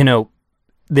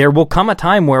 there will come a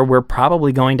time where we're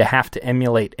probably going to have to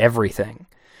emulate everything.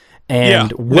 And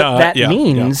that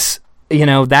means,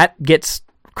 that gets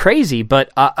crazy. But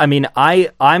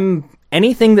I'm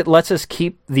anything that lets us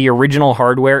keep the original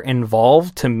hardware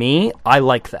involved, to me, I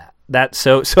like that.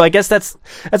 So I guess that's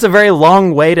a very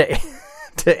long way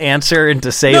to answer and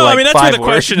to say. No, like, that's where the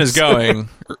question is going,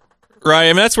 right?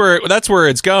 I mean, that's where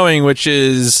it's going, which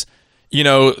is,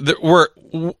 we're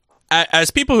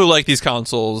as people who like these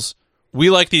consoles, we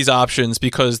like these options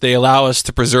because they allow us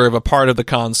to preserve a part of the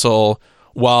console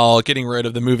while getting rid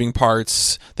of the moving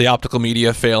parts, the optical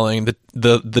media failing,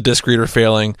 the disc reader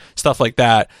failing, stuff like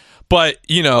that. But,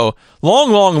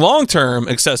 long term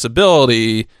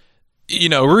accessibility,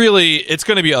 really, it's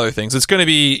going to be other things. It's going to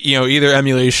be, either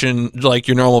emulation like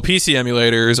your normal PC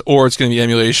emulators, or it's going to be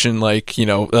emulation like,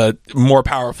 more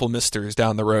powerful misters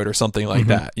down the road or something like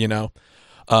that,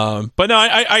 But no,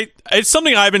 I it's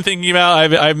something I've been thinking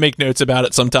about. I make notes about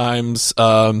it sometimes.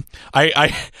 I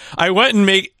went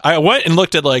and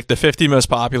looked at like the 50 most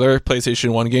popular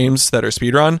PlayStation 1 games that are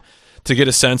speedrun to get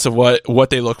a sense of what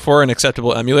they look for in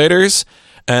acceptable emulators.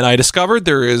 And I discovered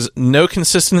there is no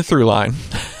consistent through line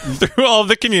through all of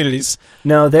the communities.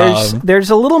 No, there's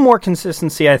a little more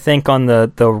consistency, I think, on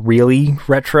the really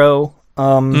retro.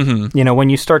 When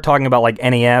you start talking about like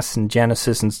NES and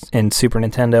Genesis and Super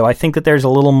Nintendo, I think that there's a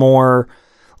little more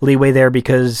leeway there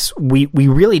because we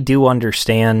really do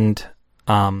understand,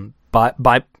 by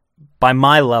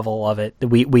my level of it,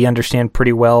 we understand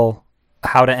pretty well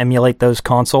how to emulate those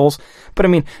consoles. But I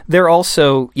mean, they're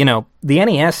also, the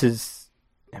NES is,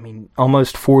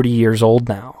 almost 40 years old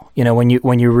now. When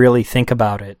you really think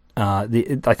about it.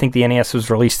 I think the NES was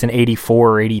released in 84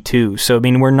 or 82. So,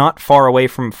 we're not far away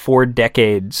from 4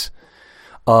 decades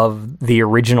of the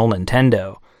original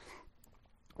Nintendo.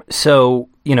 So,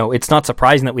 it's not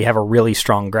surprising that we have a really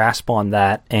strong grasp on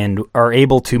that and are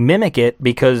able to mimic it,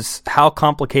 because how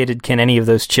complicated can any of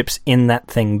those chips in that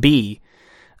thing be?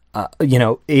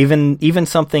 Even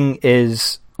something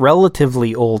is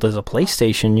relatively old as a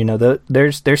PlayStation,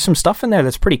 there's some stuff in there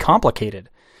that's pretty complicated.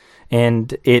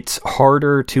 And it's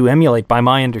harder to emulate, by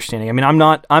my understanding. I'm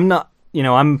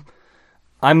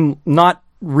not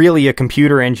really a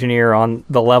computer engineer on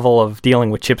the level of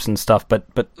dealing with chips and stuff, but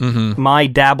my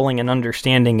dabbling and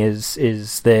understanding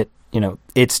is that,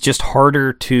 it's just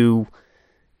harder to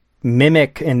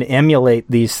mimic and emulate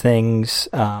these things,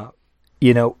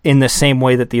 in the same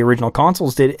way that the original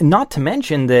consoles did. Not to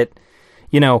mention that,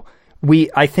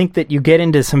 I think that you get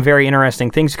into some very interesting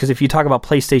things, because if you talk about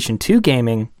PlayStation 2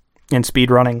 gaming and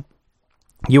speedrunning,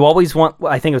 you always want,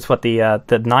 I think it's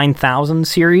the 9000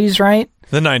 series, right?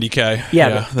 The 90K.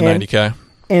 Yeah, the 90K.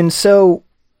 And so,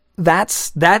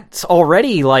 that's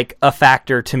already like a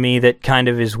factor to me that kind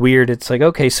of is weird. It's like,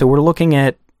 okay, so we're looking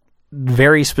at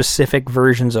very specific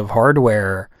versions of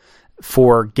hardware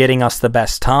for getting us the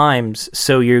best times,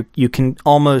 so you're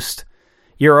almost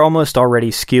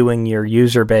already skewing your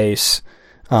user base,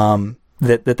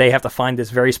 that they have to find this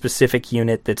very specific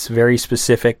unit that's very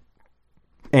specific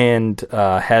and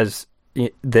has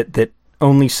that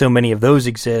only so many of those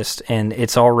exist, and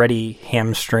it's already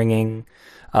hamstringing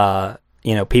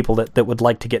people that would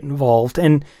like to get involved.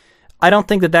 And I don't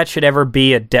think that should ever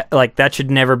be that should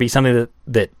never be something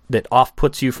that off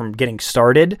puts you from getting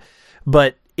started.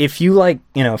 But if you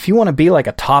if you want to be like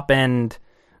a top end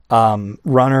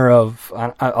runner of,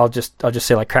 I'll just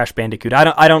say like Crash Bandicoot.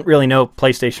 I don't really know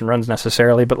PlayStation runs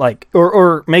necessarily, but like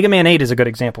or Mega Man 8 is a good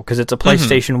example because it's a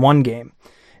PlayStation 1 game.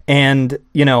 And,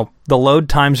 the load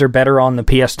times are better on the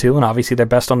PS2, and obviously they're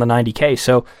best on the 90K.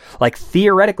 So, like,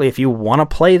 theoretically, if you want to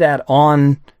play that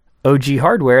on OG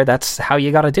hardware, that's how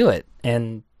you got to do it.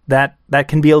 And that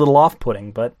can be a little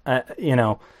off-putting, but,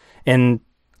 and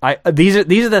these are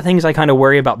the things I kind of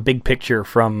worry about big picture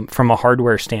from a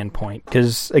hardware standpoint.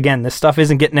 Because, again, this stuff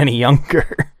isn't getting any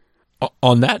younger.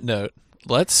 On that note,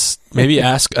 let's maybe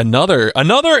ask another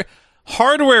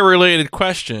hardware-related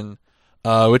question.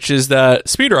 Which is that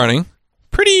speedrunning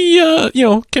pretty,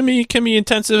 can be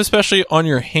intensive, especially on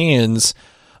your hands.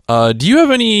 Do you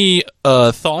have any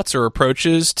thoughts or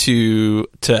approaches to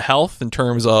health in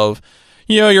terms of,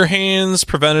 your hands,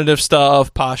 preventative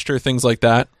stuff, posture, things like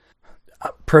that?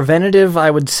 Preventative,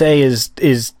 I would say,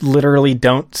 is literally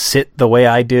don't sit the way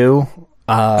I do.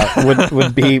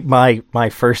 Would be my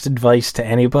first advice to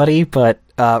anybody. But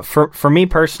for me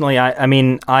personally,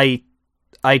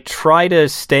 I try to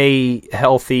stay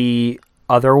healthy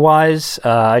otherwise.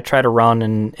 I try to run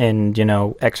and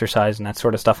exercise and that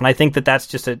sort of stuff. And I think that's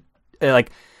just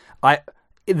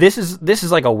this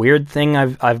is like a weird thing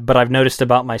I've noticed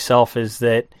about myself, is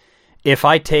that if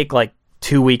I take like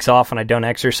 2 weeks off and I don't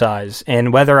exercise,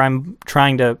 and whether I'm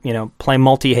trying to, play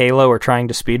multi-Halo or trying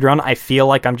to speedrun, I feel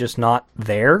like I'm just not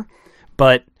there.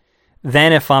 But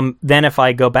then if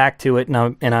I go back to it and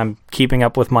I'm keeping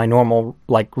up with my normal,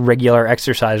 like, regular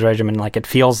exercise regimen, like, it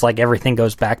feels like everything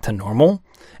goes back to normal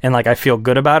and like I feel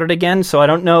good about it again. So I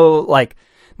don't know, like,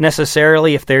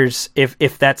 necessarily if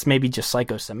that's maybe just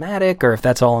psychosomatic or if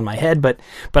that's all in my head, but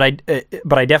I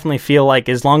definitely feel like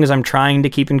as long as I'm trying to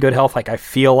keep in good health, like, I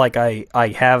feel like I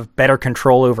have better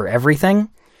control over everything.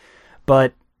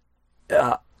 But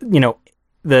the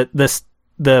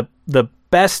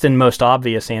best and most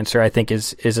obvious answer, I think,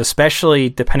 is especially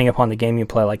depending upon the game you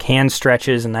play, like hand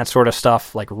stretches and that sort of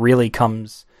stuff, like, really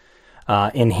comes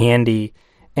in handy.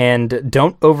 And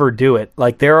don't overdo it.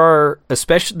 Like, this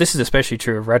is especially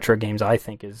true of retro games, I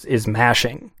think, is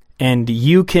mashing. And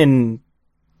you can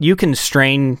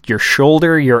strain your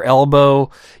shoulder, your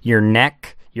elbow, your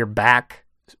neck, your back,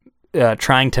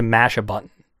 trying to mash a button.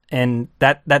 And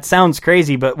that sounds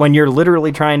crazy, but when you're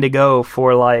literally trying to go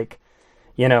for, like,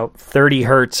 30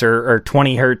 hertz or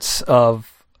 20 hertz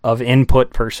of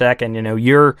input per second,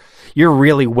 you're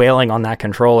really wailing on that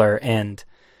controller. And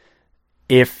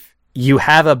if you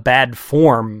have a bad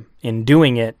form in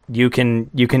doing it, you can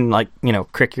like,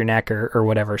 crick your neck or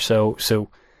whatever. So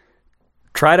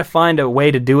try to find a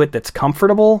way to do it that's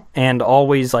comfortable, and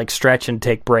always, like, stretch and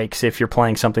take breaks if you're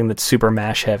playing something that's super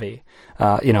mash heavy,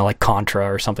 like Contra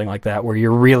or something like that, where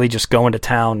you're really just going to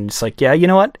town. And it's like, yeah, you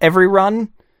know what? Every run,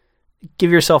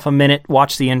 give yourself a minute,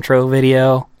 watch the intro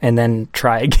video, and then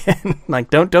try again. Like,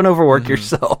 don't overwork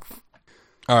yourself.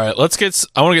 All right,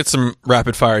 I want to get some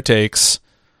rapid fire takes.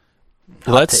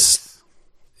 Yes.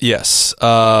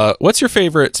 What's your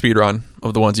favorite speedrun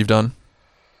of the ones you've done?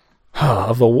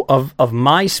 Of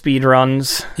my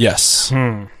speedruns? Yes.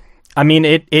 I mean,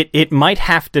 it might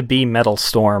have to be Metal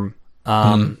Storm.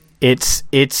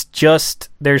 It's just,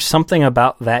 there's something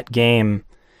about that game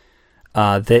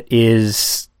that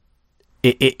is,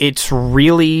 it's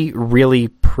really, really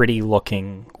pretty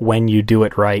looking when you do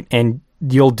it right. And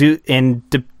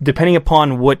depending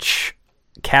upon which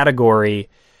category,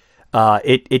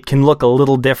 it can look a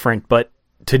little different, but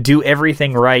to do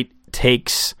everything right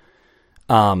takes,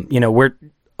 where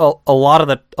a lot of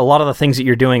the things that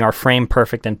you're doing are frame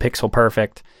perfect and pixel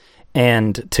perfect,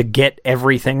 and to get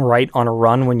everything right on a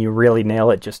run when you really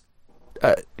nail it just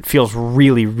feels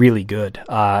really, really good.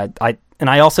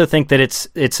 I also think that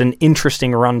it's an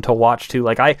interesting run to watch too.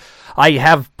 Like, I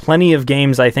have plenty of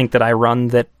games, I think, that I run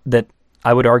that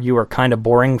I would argue are kind of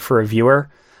boring for a viewer.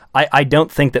 I don't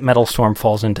think that Metal Storm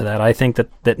falls into that. I think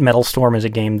that Metal Storm is a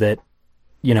game that,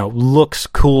 looks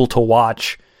cool to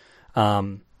watch,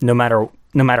 no matter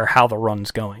how the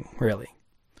run's going, really.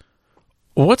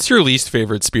 What's your least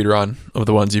favorite speedrun of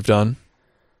the ones you've done?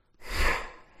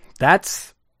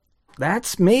 That's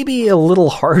maybe a little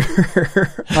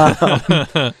harder.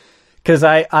 Because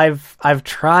I've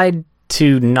tried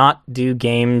to not do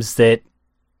games that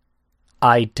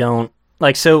I don't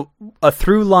like. So a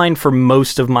through line for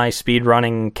most of my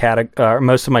speedrunning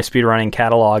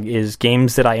catalog is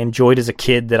games that I enjoyed as a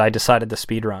kid that I decided to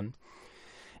speedrun.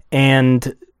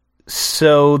 And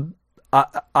so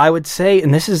I would say,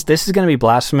 and this is going to be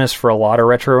blasphemous for a lot of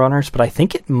retro runners, but I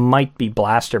think it might be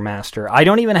Blaster Master. I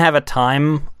don't even have a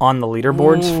time on the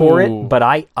leaderboards for it, but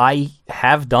I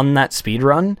have done that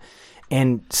speedrun,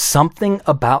 and something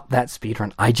about that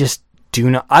speedrun, I just do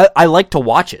not... I like to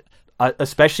watch it,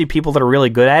 especially people that are really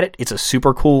good at it. It's a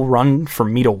super cool run for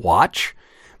me to watch,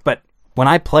 but when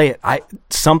I play it,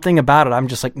 something about it, I'm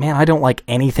just like, man, I don't like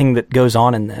anything that goes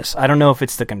on in this. I don't know if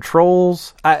it's the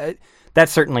controls. That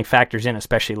certainly factors in,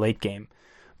 especially late game.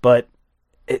 But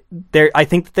I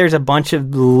think that there's a bunch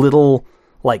of little,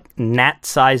 like,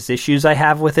 gnat-sized issues I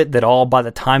have with it that all, by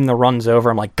the time the run's over,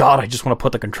 I'm like, God, I just want to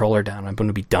put the controller down. I'm going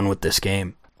to be done with this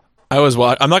game. I'm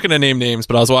not going to name names,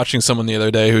 but I was watching someone the other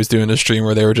day who was doing a stream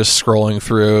where they were just scrolling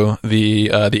through the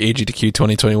AGDQ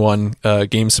 2021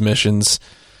 game submissions,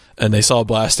 and they saw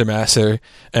Blaster Master,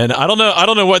 and I don't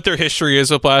know what their history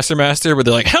is with Blaster Master, but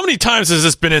they're like, how many times has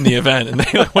this been in the event? And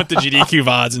they went to GDQ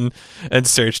VODs and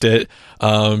searched it.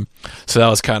 So that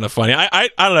was kind of funny. I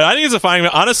don't know. I think it's a fine.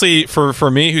 Honestly,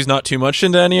 for me, who's not too much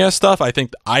into NES stuff, I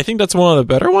think that's one of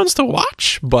the better ones to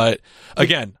watch. But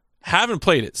again, haven't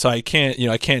played it, so I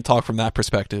can't talk from that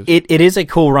perspective. It is a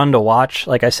cool run to watch.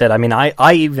 Like I said, I mean,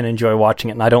 I even enjoy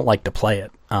watching it, and I don't like to play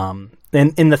it. And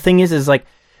the thing is like,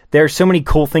 there are so many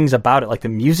cool things about it. Like, the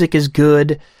music is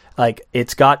good. Like,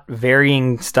 it's got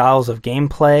varying styles of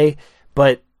gameplay.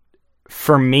 But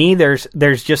for me, there's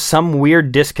just some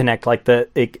weird disconnect. Like,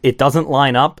 it doesn't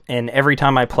line up, and every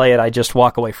time I play it, I just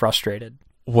walk away frustrated.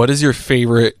 What is your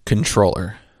favorite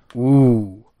controller?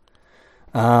 Ooh.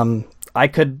 I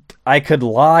could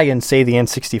lie and say the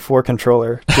N64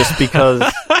 controller just because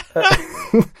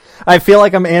I feel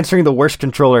like I'm answering the worst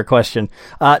controller question.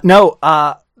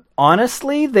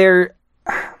 Honestly,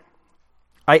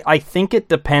 I think it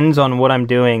depends on what I'm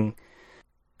doing.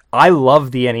 I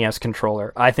love the NES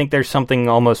controller. I think there's something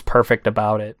almost perfect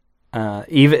about it.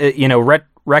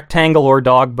 Rectangle or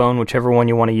dog bone, whichever one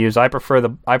you want to use. I prefer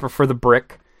the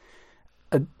brick.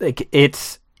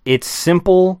 It's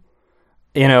simple.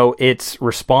 It's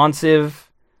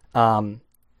responsive.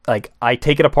 Like, I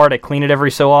take it apart, I clean it every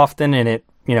so often, and it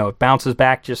bounces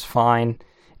back just fine.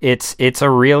 It's a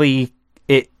really...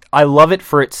 I love it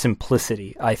for its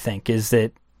simplicity, I think, is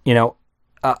that,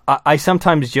 I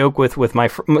sometimes joke with some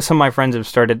of my friends have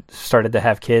started to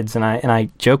have kids, and I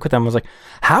joke with them. I was like,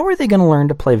 how are they going to learn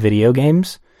to play video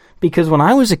games? Because when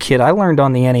I was a kid, I learned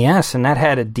on the NES, and that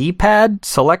had a D-pad,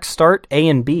 select, start, A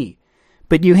and B.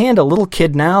 But you hand a little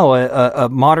kid now a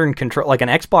modern control, like an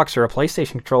Xbox or a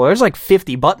PlayStation controller, there's like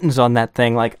 50 buttons on that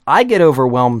thing. Like, I get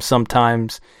overwhelmed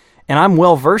sometimes, and I'm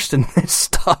well versed in this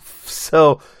stuff.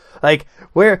 So, like,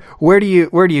 where do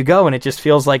you go? And it just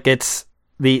feels like it's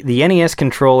the NES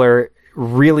controller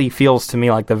really feels to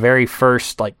me like the very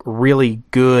first, like, really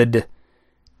good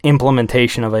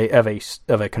implementation of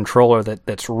a controller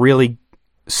that's really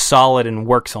solid and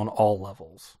works on all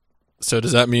levels. So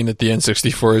does that mean that the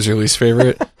N64 is your least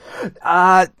favorite?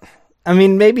 I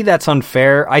mean, maybe that's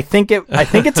unfair. I think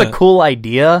it's a cool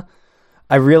idea.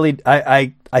 I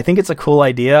think it's a cool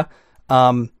idea.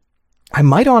 I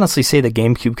might honestly say the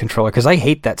GameCube controller, because I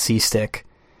hate that C-stick.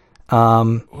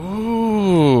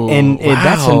 Ooh, and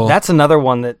wow. that's another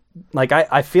one that, like,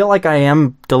 I feel like I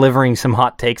am delivering some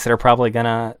hot takes that are probably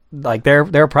gonna, like, there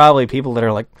are probably people that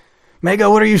are like, Mega,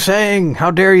 what are you saying? How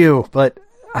dare you? But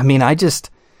I mean, I just,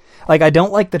 like, I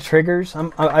don't like the triggers.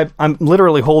 I'm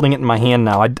literally holding it in my hand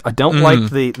now. I don't like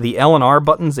the L and R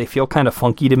buttons. They feel kind of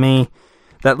funky to me.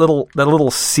 That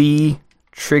little C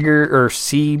trigger or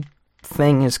C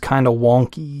thing is kind of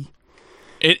wonky.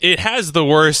 It has the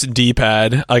worst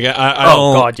D-pad. Like, I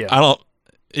don't.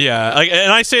 Yeah, like,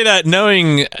 and I say that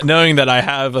knowing that I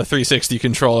have a 360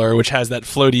 controller which has that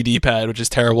floaty D-pad, which is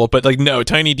terrible. But, like, no,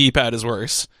 tiny D-pad is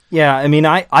worse. Yeah, I mean,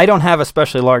 I don't have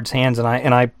especially large hands, and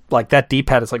I like that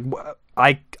D-pad is like,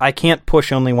 I can't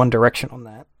push only one direction on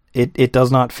that. It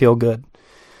does not feel good.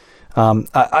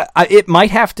 It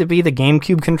might have to be the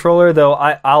GameCube controller, though.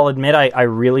 I'll admit I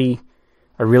really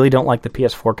don't like the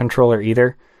PS4 controller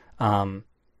either.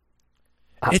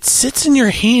 It sits in your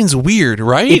hands weird,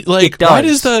 right? It does. Why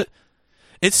does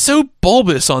it's so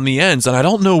bulbous on the ends, and I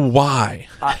don't know why.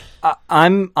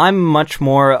 I'm much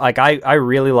more like I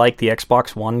really like the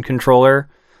Xbox One controller.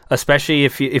 especially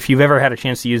if you've ever had a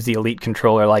chance to use the Elite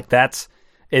controller. Like that's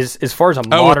as far as a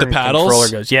modern controller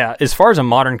goes. Yeah, as far as a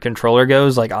modern controller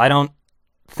goes, like I don't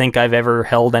think I've ever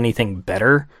held anything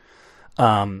better.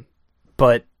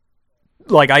 But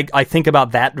like I think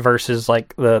about that versus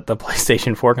like the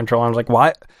PlayStation 4 controller. I was like,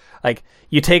 why? Like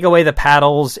you take away the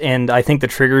paddles, and I think the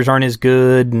triggers aren't as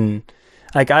good, and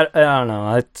like I don't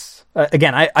know. It's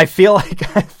again, I feel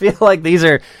like these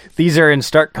are in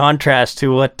stark contrast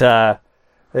to what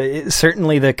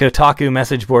certainly the Kotaku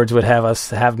message boards would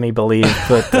have me believe.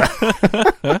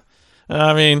 But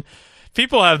I mean,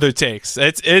 people have their takes.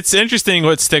 It's interesting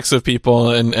what sticks with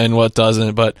people and what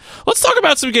doesn't. But let's talk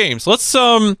about some games. Let's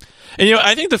and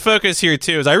I think the focus here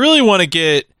too is I really want to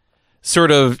get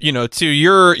sort of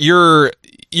to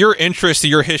your interest,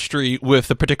 your history with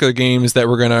the particular games that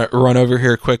we're going to run over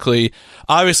here quickly.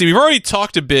 Obviously, we've already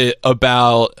talked a bit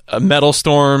about Metal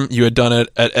Storm. You had done it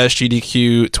at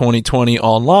SGDQ 2020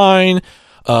 online.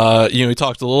 We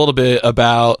talked a little bit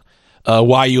about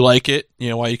why you like it,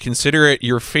 why you consider it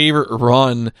your favorite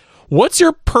run. What's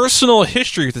your personal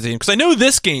history with the game? Because I know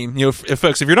this game,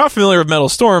 folks, if you're not familiar with Metal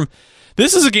Storm,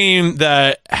 this is a game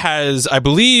that has, I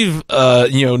believe,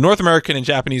 North American and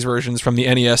Japanese versions from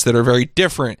the NES that are very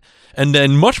different. And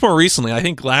then much more recently, I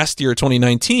think last year,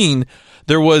 2019,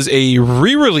 there was a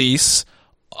re-release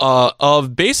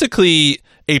of basically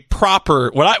a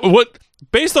proper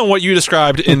based on what you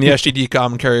described in the SGD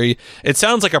commentary, it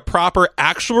sounds like a proper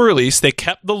actual release. They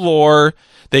kept the lore.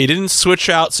 They didn't switch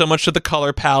out so much of the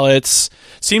color palettes.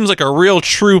 Seems like a real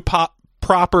true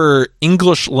proper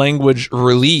English language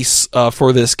release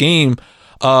for this game.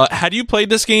 Had you played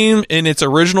this game in its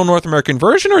original North American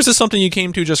version, or is this something you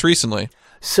came to just recently?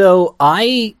 So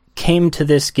I came to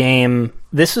this game.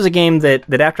 This was a game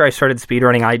that after I started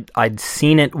speedrunning, I'd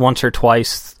seen it once or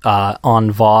twice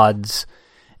on VODs,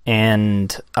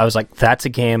 and I was like, that's a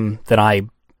game that I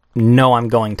know I'm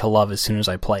going to love as soon as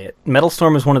I play it. Metal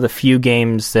Storm is one of the few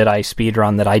games that I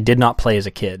speedrun that I did not play as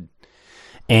a kid.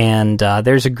 And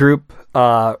there's a group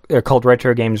they're called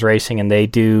Retro Games Racing, and they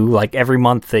do, like, every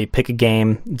month they pick a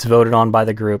game. It's voted on by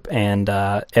the group, and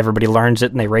everybody learns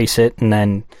it and they race it, and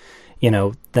then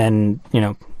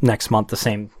next month the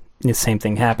same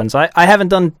thing happens. I haven't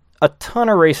done a ton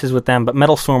of races with them, but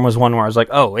Metal Storm was one where I was like,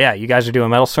 oh yeah, you guys are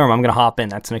doing Metal Storm, I'm going to hop in.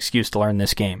 That's an excuse to learn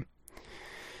this game.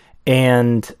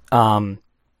 And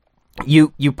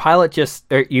you pilot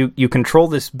you control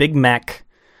this big mech,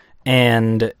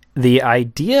 and the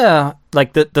idea,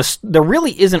 like there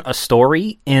really isn't a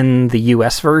story in the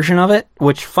US version of it,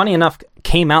 which funny enough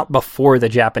came out before the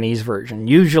Japanese version.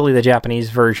 Usually the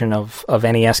Japanese version of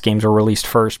NES games are released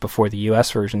first before the US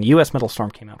version. The US Metal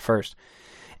Storm came out first.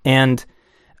 And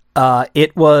there's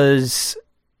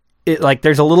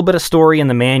a little bit of story in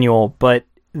the manual, but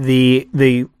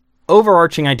the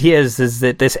overarching idea is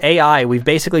that this AI, we've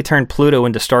basically turned Pluto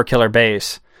into Starkiller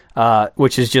Base,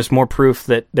 which is just more proof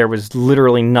that there was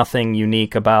literally nothing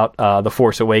unique about The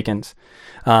Force Awakens.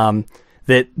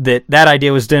 That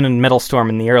idea was done in Metal Storm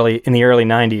in the early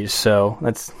 90s, so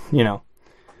that's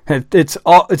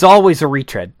it's always a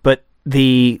retread. But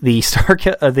this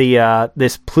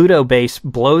Pluto base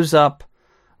blows up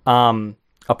a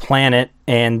planet,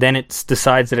 and then it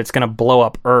decides that it's going to blow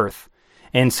up Earth,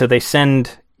 and so they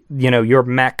send your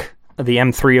mech, the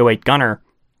M308 gunner,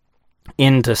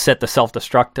 in to set the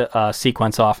self-destruct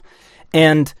sequence off.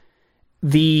 And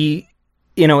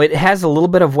it has a little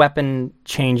bit of weapon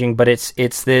changing, but it's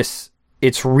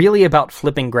really about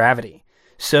flipping gravity.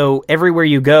 So everywhere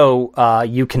you go,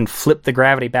 you can flip the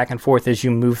gravity back and forth as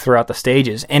you move throughout the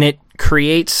stages, and it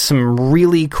creates some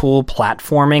really cool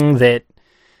platforming that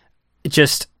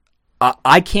just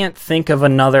I can't think of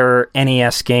another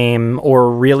NES game, or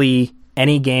really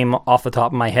any game off the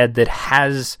top of my head, that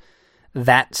has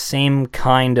that same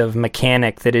kind of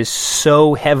mechanic that is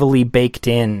so heavily baked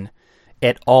in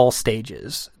at all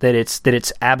stages that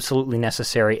it's absolutely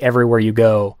necessary everywhere you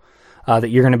go, that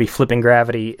you're going to be flipping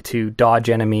gravity to dodge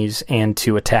enemies and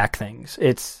to attack things.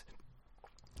 It's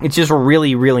just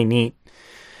really, really neat.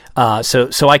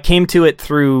 So I came to it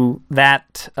through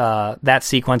that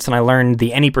sequence, and I learned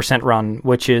the Any% run,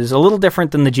 which is a little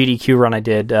different than the GDQ run I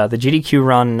did. The GDQ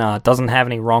run doesn't have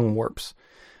any wrong warps.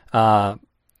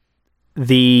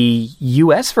 The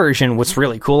US version, what's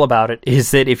really cool about it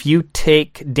is that if you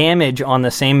take damage on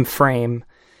the same frame,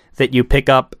 that you pick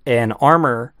up an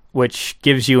armor, which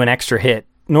gives you an extra hit.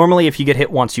 Normally, if you get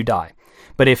hit once, you die.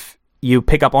 But if you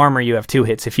pick up armor, you have 2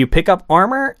 hits. If you pick up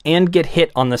armor and get hit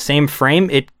on the same frame,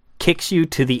 it kicks you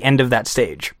to the end of that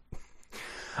stage,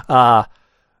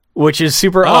 which is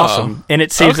super awesome, and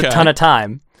it saves a ton of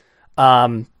time.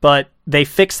 But they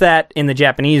fixed that in the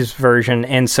Japanese version,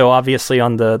 and so obviously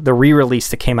on the re-release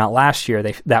that came out last year,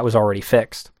 that was already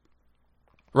fixed.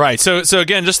 Right. So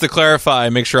again, just to clarify,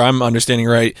 make sure I'm understanding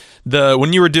right,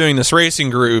 when you were doing this racing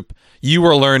group, you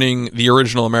were learning the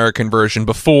original American version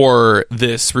before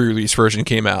this re-release version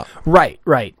came out. Right.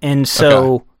 And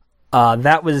so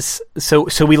that was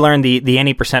so we learned the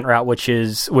any percent route, which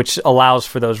allows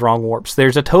for those wrong warps.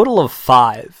 There's a total of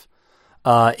 5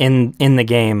 in the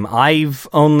game. I've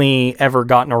only ever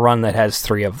gotten a run that has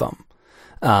 3 of them,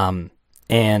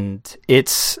 and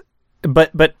it's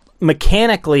but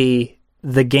mechanically,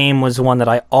 the game was one that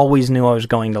I always knew I was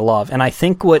going to love. And I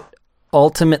think what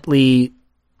ultimately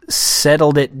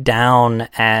settled it down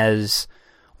as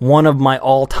one of my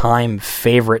all-time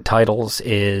favorite titles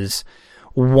is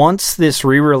once this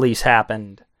re-release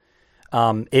happened,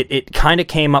 it kind of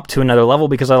came up to another level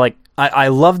because I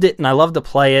loved it and I loved to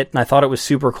play it and I thought it was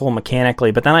super cool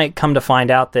mechanically. But then I come to find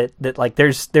out that like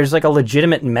there's like a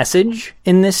legitimate message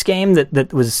in this game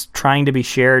that was trying to be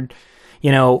shared,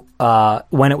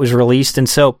 when it was released. And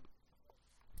so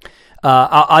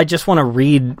I just want to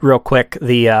read real quick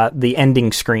the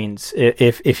ending screens,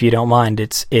 if you don't mind.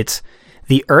 It's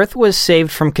the Earth was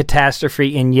saved from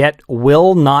catastrophe, and yet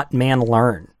will not man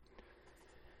learn.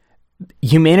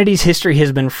 Humanity's history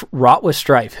has been wrought with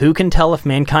strife. Who can tell if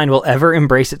mankind will ever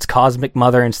embrace its cosmic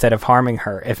mother instead of harming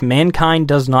her? If mankind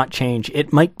does not change,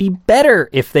 it might be better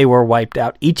if they were wiped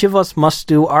out. Each of us must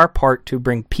do our part to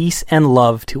bring peace and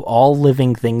love to all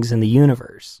living things in the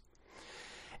universe.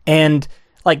 And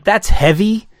like, that's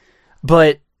heavy,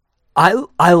 but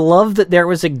I love that there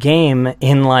was a game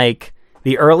in like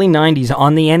the early 90s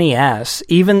on the NES,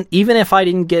 even if I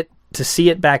didn't get to see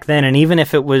it back then, and even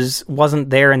if it wasn't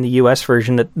there in the US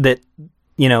version, that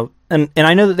and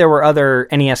I know that there were other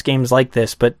NES games like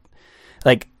this, but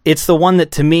like it's the one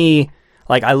that to me,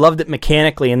 like, I loved it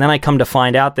mechanically, and then I come to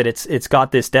find out that it's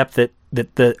got this depth that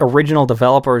the original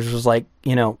developers was like,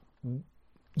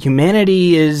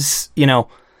 humanity is,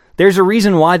 there's a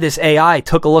reason why this AI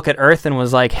took a look at Earth and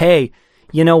was like, hey,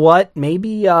 you know what?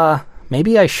 Maybe I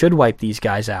should wipe these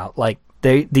guys out. Like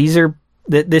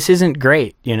this isn't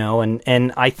great,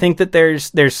 and I think that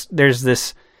there's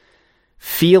this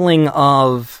feeling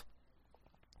of,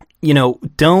 I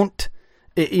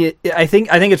think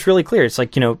it's really clear. It's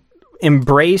like,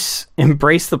 embrace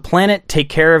the planet, take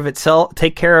care of itself,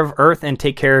 take care of Earth, and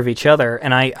take care of each other.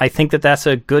 And I think that that's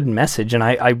a good message, and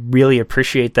I really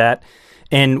appreciate that.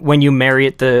 And when you marry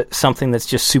it to something that's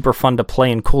just super fun to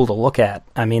play and cool to look at,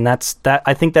 I mean, I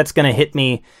think that's going to hit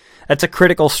me. That's a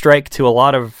critical strike to a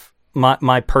lot of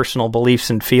my personal beliefs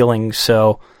and feelings.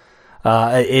 So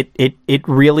it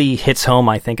really hits home,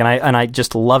 I think, and I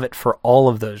just love it for all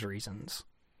of those reasons.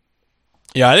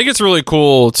 Yeah, I think it's really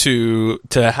cool to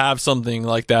have something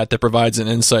like that provides an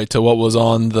insight to what was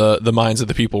on the minds of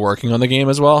the people working on the game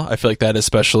as well. I feel like that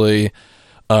especially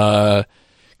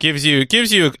gives you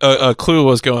a clue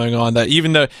what's going on. That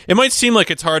even though it might seem like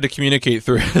it's hard to communicate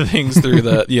through things through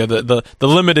the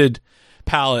limited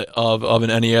palette of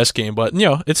an NES game, but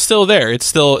it's still there. It's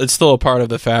still a part of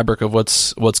the fabric of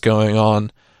what's going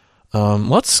on.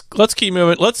 Let's keep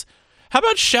moving. How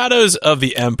about Shadows of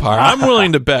the Empire? I'm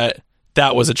willing to bet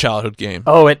that was a childhood game.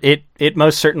 Oh, it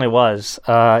most certainly was.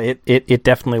 It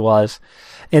definitely was,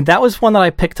 and that was one that I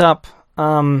picked up.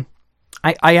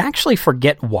 I actually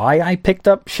forget why I picked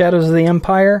up Shadows of the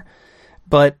Empire,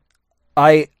 but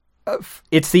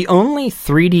it's the only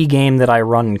 3D game that I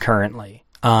run currently.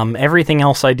 Everything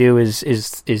else I do is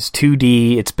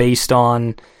 2D. It's based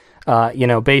on,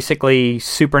 basically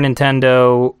Super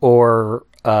Nintendo or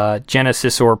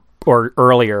Genesis or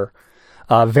earlier.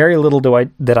 Very little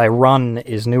that I run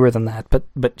is newer than that.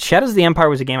 But Shadows of the Empire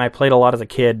was a game I played a lot as a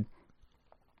kid.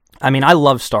 I mean, I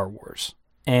love Star Wars,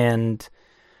 and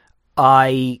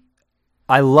I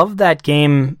love that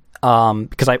game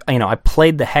because I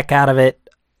played the heck out of it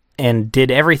and did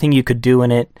everything you could do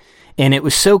in it. And it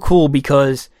was so cool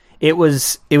because it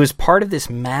was part of this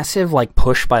massive like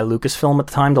push by Lucasfilm at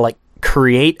the time to like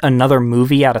create another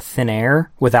movie out of thin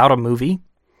air without a movie.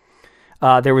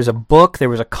 There was a book, there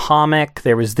was a comic,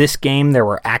 there was this game, there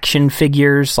were action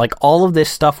figures, like all of this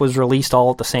stuff was released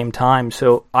all at the same time.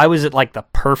 So I was at like the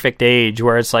perfect age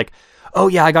where it's like, oh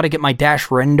yeah, I got to get my Dash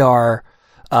Rendar,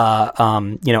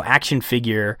 action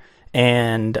figure,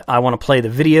 and I want to play the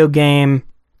video game.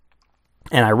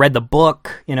 And I read the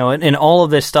book, and all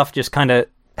of this stuff just kind of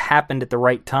happened at the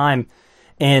right time.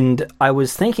 And I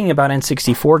was thinking about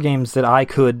N64 games that I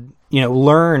could,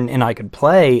 learn and I could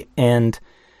play. And,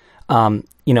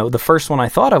 the first one I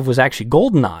thought of was actually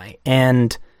GoldenEye.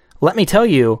 And let me tell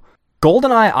you,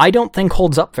 GoldenEye I don't think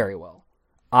holds up very well.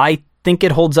 I think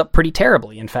it holds up pretty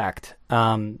terribly. In fact,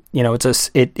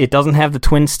 it doesn't have the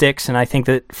twin sticks, and I think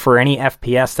that for any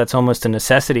FPS, that's almost a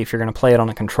necessity if you're going to play it on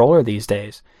a controller these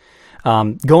days.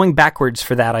 Going backwards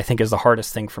for that, I think, is the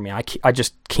hardest thing for me. I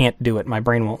just can't do it. My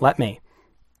brain won't let me.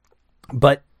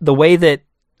 But the way that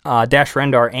Dash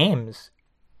Rendar aims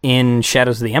in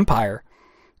Shadows of the Empire,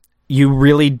 you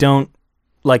really don't,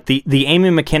 like, the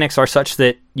aiming mechanics are such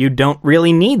that you don't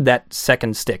really need that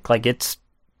second stick. Like, it's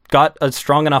got a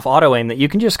strong enough auto aim that you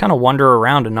can just kind of wander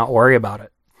around and not worry about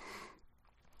it.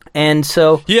 And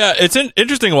so, yeah, it's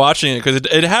interesting watching it because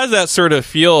it has that sort of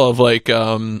feel of like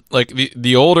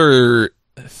the older,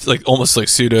 like almost like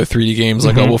pseudo 3D games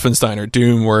like a Wolfenstein or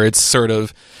Doom, where it's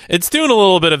doing a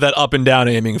little bit of that up and down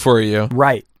aiming for you.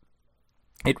 Right.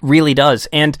 It really does.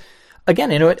 And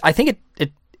again, I think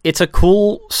it's a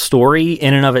cool story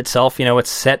in and of itself. It's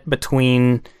set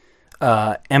between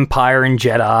Empire and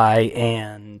Jedi,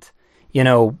 and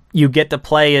you get to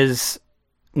play as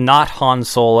not Han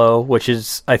Solo, which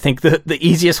is, I think, the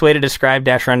easiest way to describe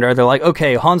Dash Rendar. They're like,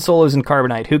 okay, Han Solo's in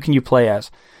Carbonite. Who can you play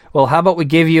as? Well, how about we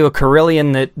give you a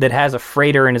Corellian that has a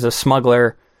freighter and is a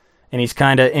smuggler, and he's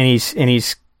kind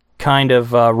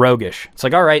of roguish. It's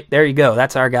like, all right, there you go.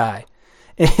 That's our guy.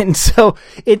 And so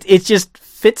it just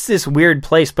fits this weird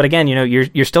place. But again,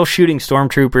 you're still shooting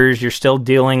stormtroopers. You're still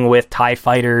dealing with TIE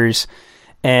fighters.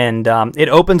 And it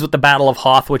opens with the Battle of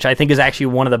Hoth, which I think is actually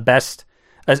one of the best,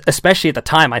 especially at the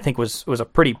time, I think was a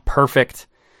pretty perfect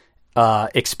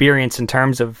experience in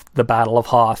terms of the Battle of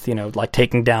Hoth, like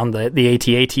taking down the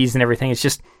AT-ATs and everything. It's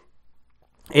just,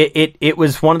 it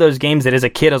was one of those games that as a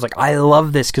kid, I was like, I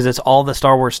love this because it's all the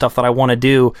Star Wars stuff that I want to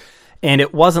do. And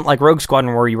it wasn't like Rogue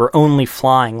Squadron where you were only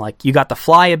flying. Like, you got to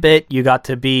fly a bit, you got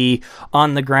to be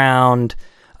on the ground.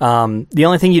 The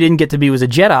only thing you didn't get to be was a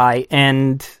Jedi,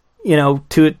 and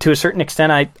to a certain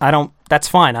extent, I don't. That's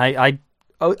fine. I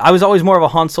was always more of a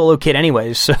Han Solo kid,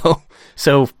 anyways.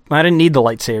 So I didn't need the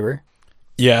lightsaber.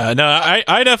 Yeah, no,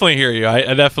 I definitely hear you.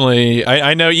 I definitely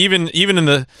I know even in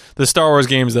the Star Wars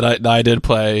games that I did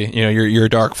play, your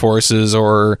Dark Forces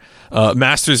or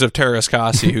Masters of Teräs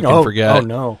Käsi, who can forget? Oh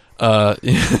no.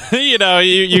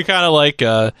 You kind of like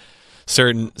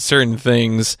certain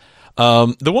things.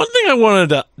 The one thing I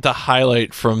wanted to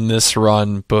highlight from this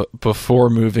run, but before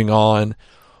moving on,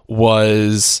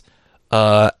 was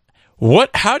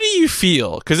how do you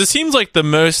feel? Because it seems like the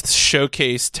most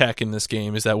showcased tech in this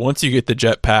game is that once you get the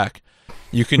jetpack,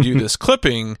 you can do this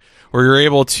clipping where you're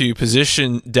able to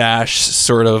position Dash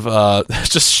sort of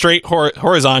just straight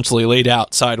horizontally laid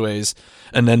out sideways,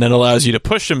 and then that allows you to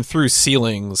push him through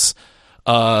ceilings.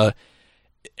 And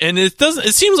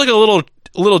it seems like a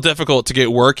little difficult to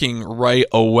get working right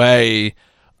away.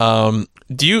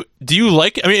 Do you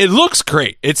like it? I mean, it looks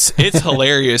great. It's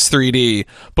hilarious 3D,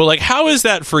 but like, how is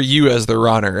that for you as the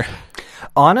runner?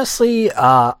 Honestly,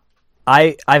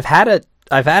 I've had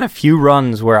a few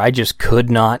runs where I just could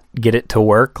not get it to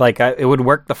work. Like, it would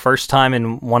work the first time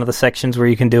in one of the sections where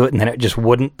you can do it, and then it just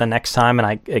wouldn't the next time, and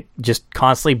I just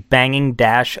constantly banging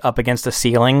Dash up against the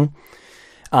ceiling.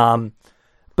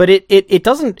 But it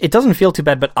doesn't feel too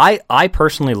bad. But I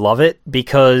personally love it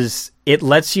because it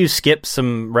lets you skip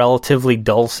some relatively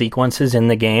dull sequences in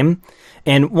the game.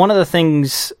 And one of the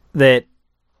things that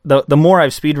the more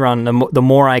I've speedrun, the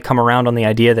more I come around on the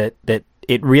idea that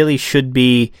it really should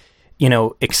be,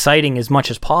 exciting as much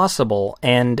as possible.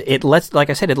 And it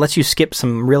lets you skip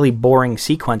some really boring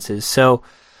sequences. So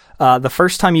the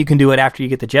first time you can do it after you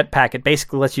get the jetpack, it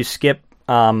basically lets you skip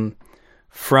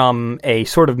from a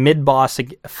sort of mid-boss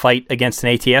fight against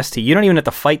an AT-ST. You don't even have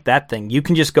to fight that thing. You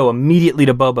can just go immediately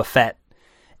to Boba Fett.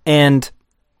 And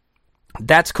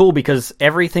that's cool because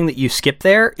everything that you skip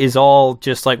there is all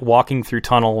just like walking through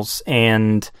tunnels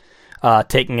and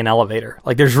taking an elevator.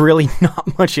 Like, there's really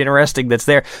not much interesting that's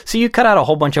there. So you cut out a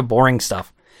whole bunch of boring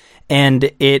stuff. And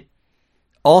it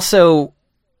also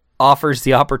offers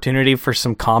the opportunity for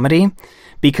some comedy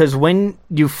because when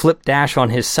you flip Dash on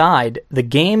his side, the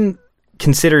game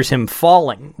considers him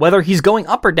falling. Whether he's going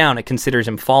up or down, it considers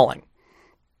him falling.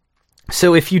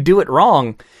 So if you do it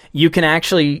wrong, you can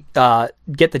actually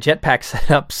get the jetpack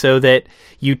set up so that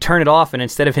you turn it off, and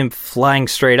instead of him flying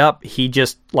straight up, he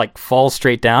just like falls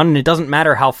straight down, and it doesn't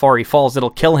matter how far he falls, it'll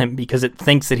kill him because it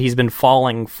thinks that he's been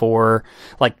falling for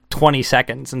like 20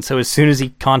 seconds, and so as soon as he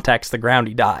contacts the ground,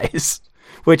 he dies,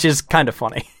 which is kind of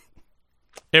funny.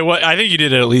 I think you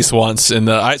did it at least once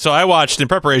so I watched in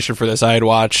preparation for this. I had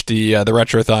watched the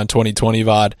Retrothon 2020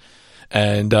 VOD,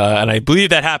 and I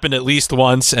believe that happened at least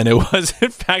once, and it was in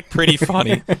fact pretty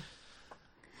funny.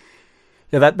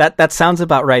 Yeah, that sounds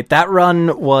about right. That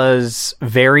run was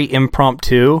very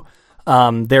impromptu.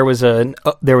 there was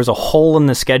a hole in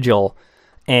the schedule,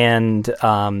 and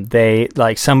they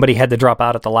like somebody had to drop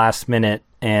out at the last minute,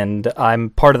 and I'm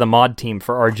part of the mod team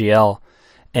for RGL,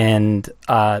 and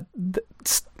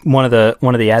one of the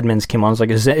admins came on and was like,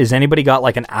 is anybody got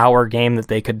like an hour game that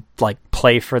they could like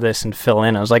play for this and fill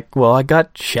in? I was like, well, I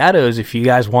got Shadows if you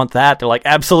guys want that. They're like,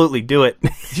 absolutely, do it.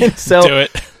 So Do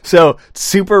it. So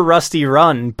super rusty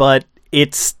run, but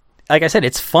it's like I said,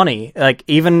 it's funny. Like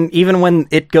even when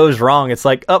it goes wrong, it's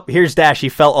like, oh, here's Dash. He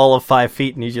fell all of 5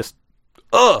 feet and he just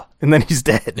and then he's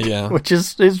dead. Yeah. Which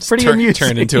is pretty amusing.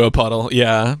 Turned into a puddle.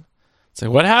 Yeah. It's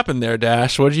like, what happened there,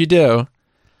 Dash? What did you do?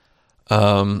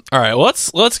 All right,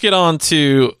 let's get on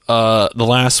to the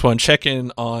last one. Check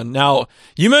in on now.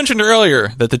 You mentioned earlier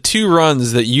that the 2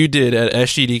 runs that you did at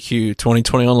SGDQ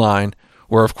 2020 Online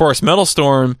were, of course, Metal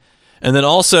Storm, and then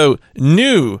also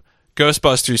new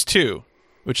Ghostbusters 2,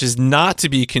 which is not to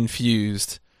be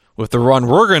confused with the run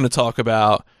we're going to talk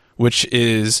about, which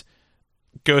is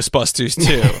Ghostbusters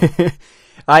 2.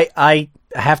 I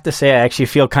have to say, I actually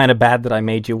feel kind of bad that I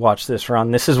made you watch this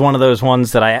run. This is one of those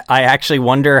ones that I actually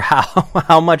wonder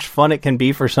how much fun it can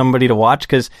be for somebody to watch,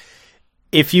 because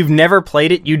if you've never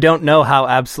played it, you don't know how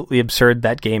absolutely absurd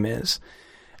that game is.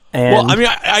 And well, I mean,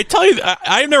 I tell you,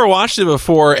 I've never watched it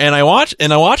before, and I'm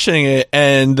watching it,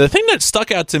 and the thing that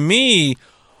stuck out to me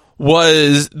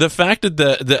was the fact that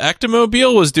the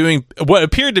Ectomobile was doing what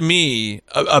appeared to me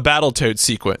a Battletoad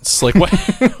sequence. Like, what?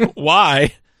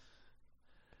 Why?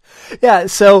 Yeah,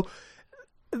 so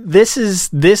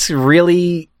this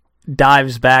really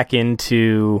dives back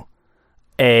into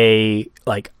I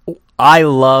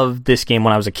loved this game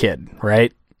when I was a kid,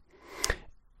 right?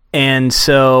 And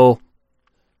so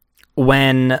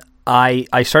when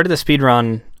I started the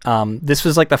speedrun, this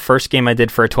was like the first game I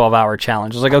did for a 12-hour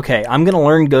challenge. I was like, okay, I'm going to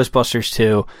learn Ghostbusters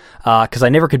 2 because I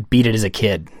never could beat it as a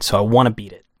kid, so I want to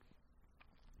beat it.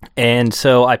 And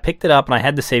so I picked it up, and I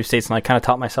had the save states, and I kind of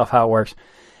taught myself how it works.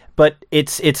 But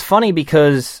it's funny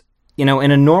because, in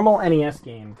a normal NES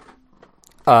game,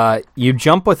 you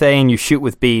jump with A and you shoot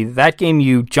with B. That game,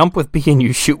 you jump with B and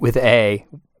you shoot with A.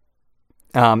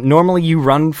 Normally, you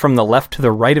run from the left to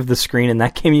the right of the screen. In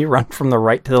that game, you run from the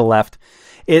right to the left.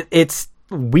 It's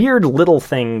weird little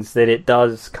things that it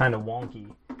does kind of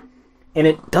wonky. And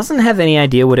it doesn't have any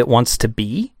idea what it wants to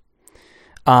be.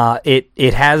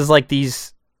 It has like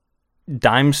these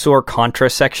dime store contra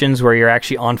sections where you're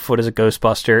actually on foot as a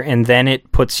Ghostbuster, and then it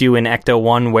puts you in Ecto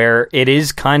 1 where it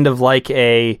is kind of like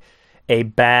a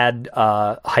bad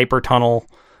hyper tunnel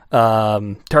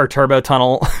or turbo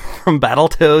tunnel from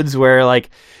Battletoads, where like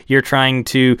you're trying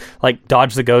to like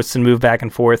dodge the ghosts and move back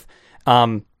and forth.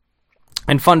 And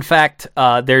fun fact,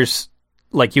 there's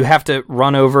like you have to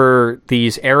run over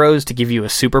these arrows to give you a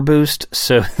super boost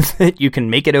so that you can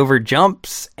make it over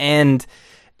jumps, and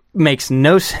makes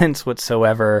no sense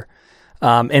whatsoever.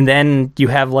 And then you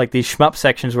have like these shmup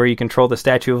sections where you control the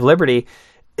Statue of Liberty,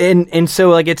 and so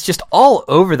like it's just all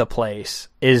over the place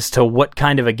as to what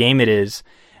kind of a game it is.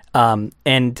 And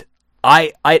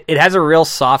it has a real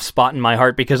soft spot in my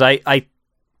heart because I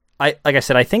like I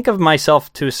said, I think of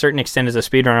myself to a certain extent as a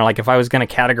speedrunner. Like if I was going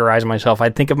to categorize myself,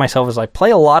 I'd think of myself as I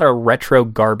play a lot of retro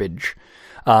garbage.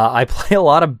 I play a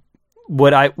lot of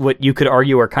what you could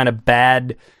argue are kind of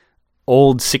bad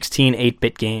old 16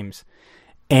 8-bit games,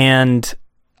 and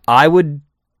I would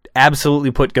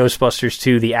absolutely put Ghostbusters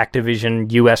 2, the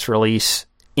Activision US release,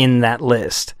 in that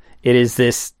list. It is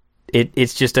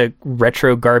it's just a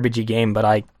retro garbagey game,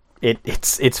 but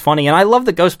it's funny, and I love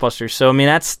the Ghostbusters. So I mean,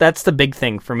 that's the big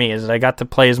thing for me, is I got to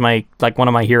play as one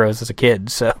of my heroes as a kid.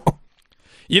 So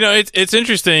it's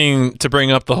interesting to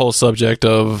bring up the whole subject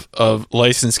of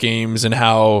licensed games and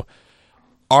how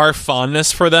our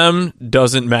fondness for them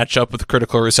doesn't match up with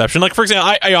critical reception. Like, for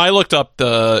example, I looked up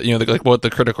what the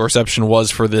critical reception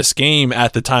was for this game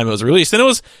at the time it was released, and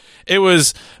it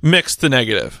was mixed to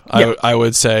negative. Yeah. I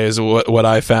would say is what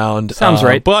I found. Sounds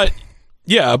right. But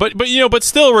yeah, but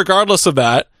still, regardless of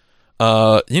that,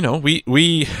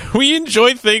 we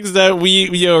enjoy things that we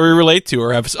relate to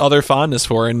or have other fondness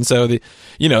for, and so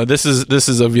this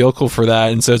is a vehicle for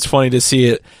that, and so it's funny to see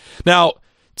it now.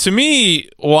 To me,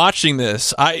 watching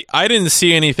this, I didn't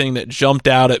see anything that jumped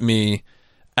out at me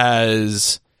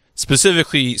as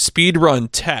specifically speedrun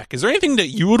tech. Is there anything that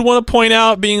you would want to point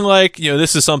out, being like,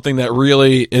 this is something that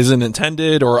really isn't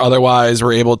intended or otherwise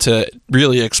we're able to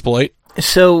really exploit?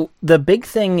 So the big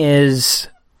thing is,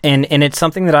 and it's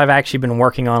something that I've actually been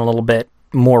working on a little bit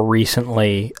more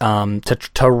recently,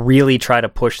 to really try to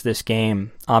push this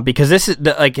game, because this is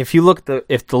like, if you look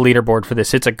if the leaderboard for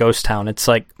this, it's a ghost town. It's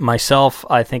like myself,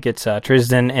 I think it's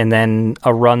Tristan, and then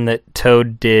a run that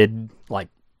Toad did like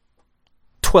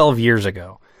 12 years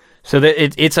ago. So that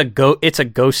it's a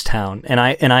ghost town, and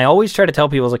I always try to tell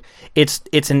people, like,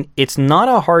 it's not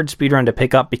a hard speedrun to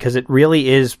pick up because it really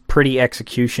is pretty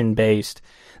execution based.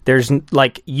 There's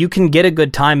like, you can get a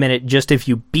good time in it just if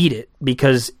you beat it,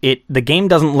 because the game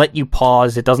doesn't let you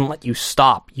pause, it doesn't let you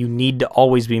stop. You need to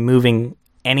always be moving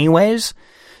anyways.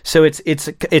 So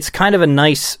it's kind of a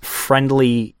nice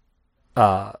friendly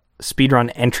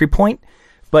speedrun entry point.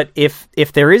 But if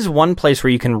there is one place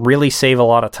where you can really save a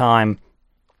lot of time,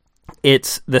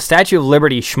 it's the Statue of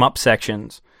Liberty shmup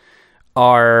sections.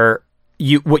 What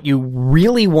you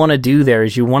really want to do there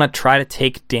is you want to try to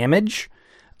take damage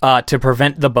to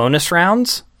prevent the bonus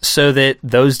rounds so that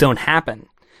those don't happen.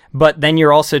 But then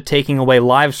you're also taking away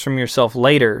lives from yourself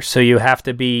later, so you have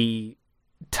to be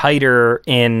tighter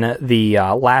in the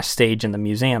last stage in the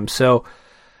museum. So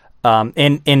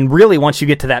and really, once you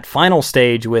get to that final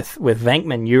stage with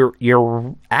Venkman,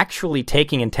 you're actually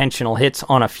taking intentional hits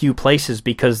on a few places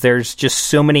because there's just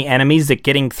so many enemies that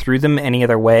getting through them any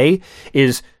other way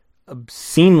is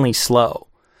obscenely slow.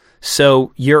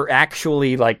 So you're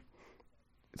actually like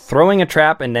throwing a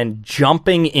trap and then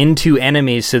jumping into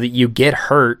enemies so that you get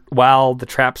hurt while the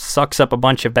trap sucks up a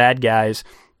bunch of bad guys.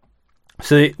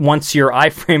 So that once your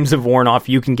iframes have worn off,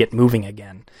 you can get moving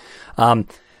again.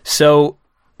 So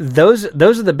those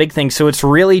are the big things. So it's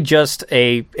really just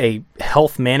a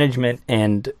health management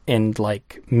and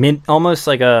like almost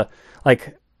like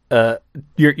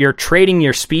you're trading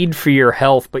your speed for your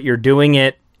health, but you're doing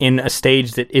it in a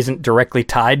stage that isn't directly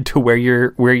tied to where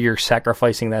you're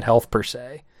sacrificing that health per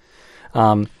se.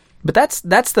 But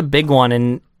that's the big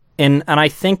one, and I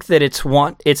think that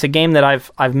it's a game that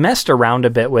I've messed around a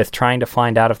bit with trying to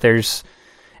find out if there's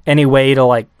any way to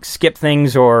like skip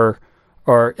things or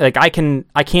like I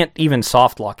can't even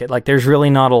soft lock it. Like there's really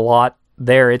not a lot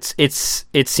there. It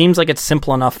seems like it's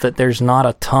simple enough that there's not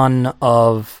a ton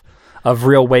of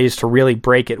real ways to really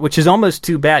break it, which is almost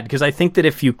too bad, because I think that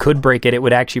if you could break it, it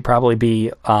would actually probably be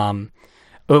it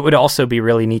would also be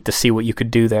really neat to see what you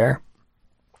could do there.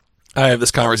 I have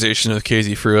this conversation with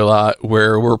KZ Fruit a lot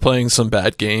where we're playing some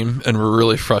bad game and we're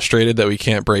really frustrated that we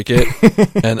can't break it.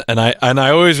 and I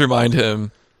always remind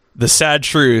him, the sad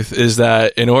truth is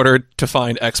that in order to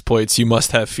find exploits, you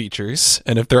must have features.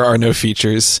 And if there are no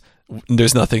features,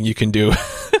 there's nothing you can do.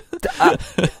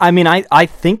 I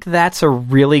think that's a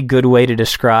really good way to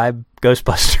describe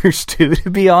Ghostbusters 2, to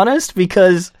be honest,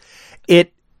 because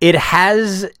it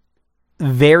has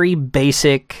very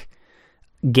basic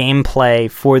gameplay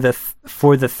for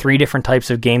the three different types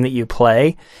of game that you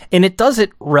play, and it does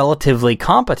it relatively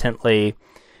competently,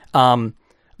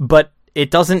 but it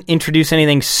doesn't introduce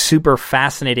anything super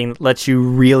fascinating that lets you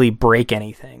really break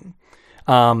anything.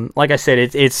 Like I said,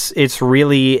 it's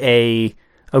really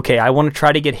okay, I want to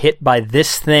try to get hit by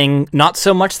this thing, not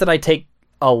so much that I take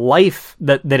a life,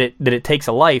 that it takes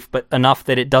a life, but enough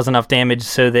that it does enough damage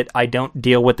so that I don't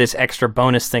deal with this extra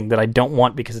bonus thing that I don't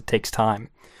want because it takes time.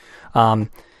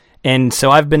 And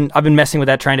so I've been messing with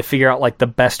that, trying to figure out like the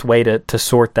best way to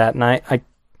sort that, and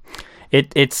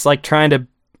it's like trying to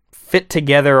fit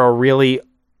together a really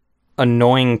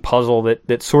annoying puzzle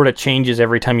that sort of changes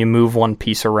every time you move one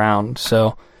piece around.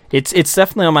 So it's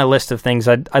definitely on my list of things.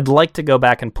 I'd like to go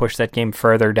back and push that game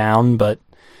further down, but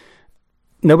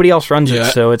nobody else runs it,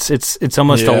 so it's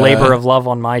almost a labor of love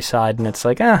on my side, and it's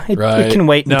like it can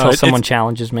wait until someone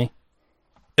challenges me.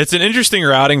 It's an interesting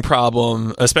routing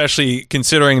problem, especially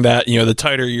considering that, the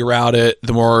tighter you route it,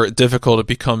 the more difficult it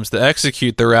becomes to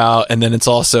execute the route. And then it's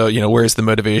also, where's the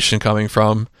motivation coming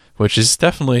from, which is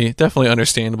definitely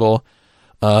understandable.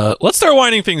 Let's start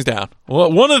winding things down.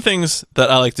 Well, one of the things that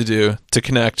I like to do to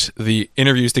connect the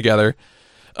interviews together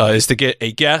is to get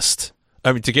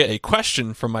a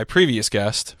question from my previous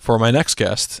guest for my next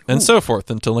guest, and so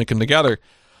forth, and to link them together.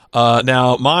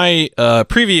 Now, my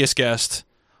previous guest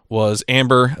was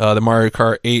Amber, the Mario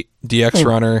Kart 8 DX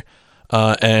runner,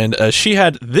 and she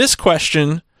had this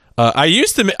question. I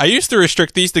used to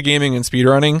restrict these to gaming and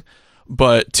speedrunning,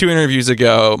 but 2 interviews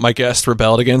ago, my guest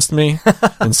rebelled against me,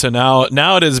 and so now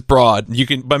it is broad.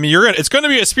 It's going to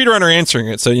be a speedrunner answering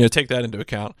it, so take that into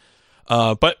account.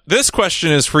 But this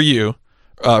question is for you,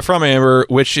 from Amber,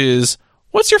 which is,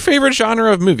 what's your favorite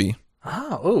genre of movie?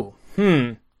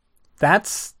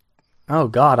 That's. Oh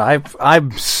God,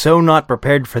 I'm so not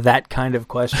prepared for that kind of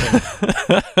question.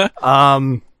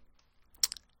 Oh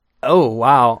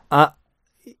wow.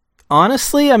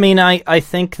 Honestly, I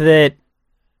think that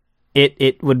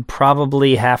it would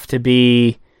probably have to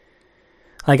be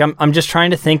like I'm just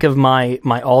trying to think of my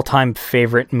all-time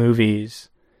favorite movies,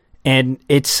 and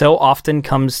it so often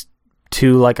comes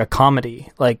to like a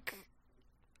comedy. Like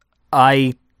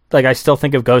I I still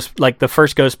think of the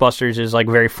first Ghostbusters is like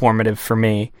very formative for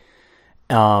me.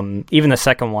 Even the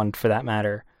second one for that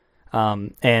matter.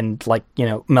 And like,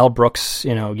 Mel Brooks,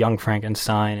 Young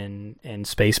Frankenstein and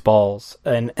Spaceballs.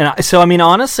 So, I mean,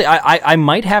 honestly, I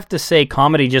might have to say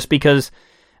comedy just because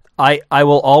I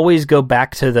will always go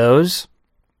back to those,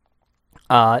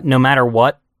 no matter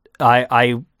what.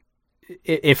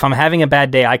 If I'm having a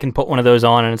bad day, I can put one of those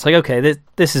on and it's like, okay,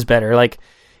 this is better. Like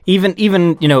even,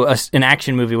 an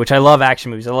action movie, which I love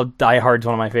action movies. I love Die Hard's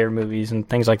one of my favorite movies and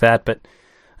things like that. But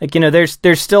like,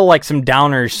 there's still like some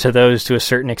downers to those to a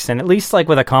certain extent. At least like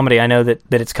with a comedy, I know that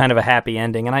it's kind of a happy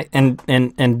ending.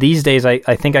 And these days, I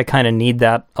think I kind of need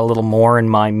that a little more in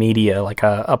my media, like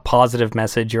a positive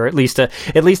message, or at least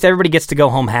everybody gets to go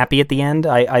home happy at the end.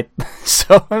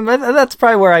 So that's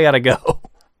probably where I got to go.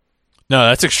 No,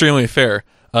 that's extremely fair.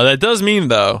 That does mean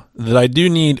though that I do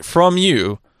need from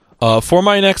you, for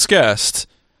my next guest,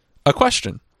 a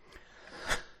question.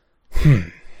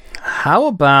 How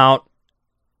about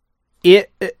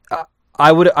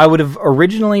I would have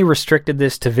originally restricted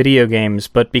this to video games,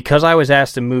 but because I was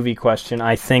asked a movie question,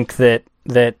 I think that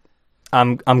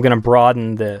I'm going to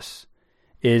broaden this.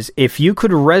 Is if you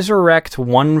could resurrect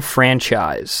one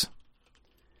franchise,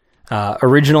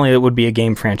 originally it would be a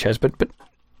game franchise, but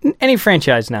any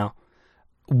franchise now,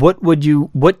 what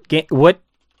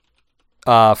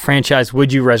franchise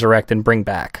would you resurrect and bring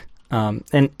back?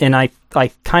 And I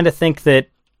kind of think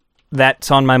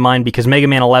that's on my mind because Mega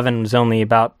Man 11 was only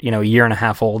about, a year and a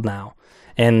half old now.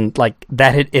 And like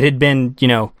that, it had been,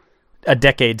 a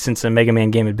decade since a Mega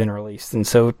Man game had been released. And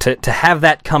so to have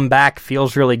that come back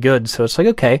feels really good. So it's like,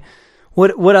 okay,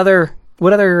 what other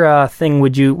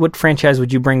what franchise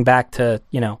would you bring back to,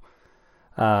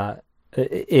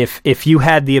 if you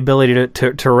had the ability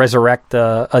to resurrect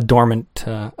a dormant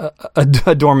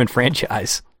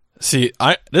franchise? See,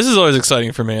 this is always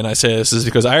exciting for me, and I say this is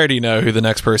because I already know who the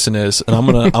next person is, and I'm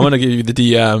gonna give you the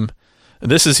DM.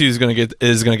 This is who's gonna get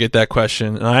that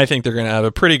question, and I think they're gonna have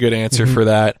a pretty good answer for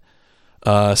that.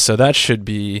 So that should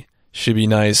be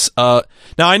nice. Now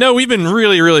I know we've been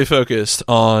really, really focused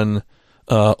on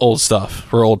old stuff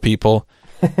for old people,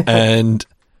 and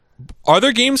are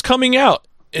there games coming out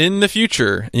in the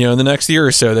future, in the next year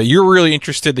or so that you're really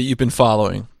interested that you've been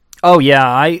following? Oh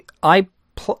yeah, I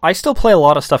still play a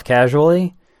lot of stuff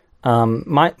casually.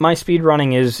 My speed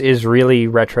running is really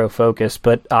retro focused,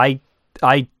 but I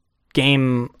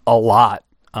game a lot,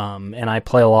 and I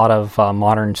play a lot of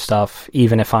modern stuff,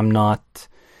 even if I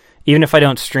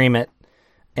don't stream it.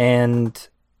 And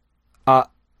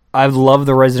I've loved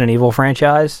the Resident Evil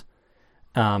franchise,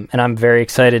 and I'm very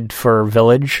excited for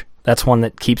Village. That's one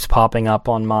that keeps popping up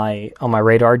on my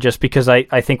radar, just because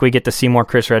I think we get to see more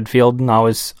Chris Redfield, and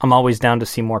I'm always down to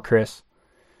see more Chris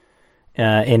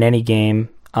in any game.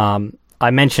 I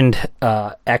mentioned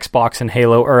Xbox and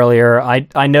Halo earlier.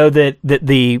 I know that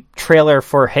the trailer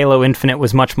for Halo Infinite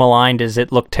was much maligned as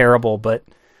it looked terrible, but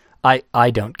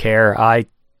I don't care. I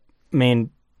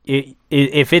mean,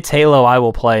 if it's Halo, I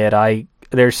will play it.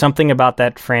 There's something about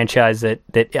that franchise that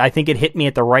I think it hit me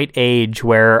at the right age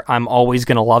where I'm always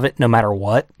going to love it no matter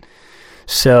what.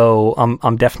 So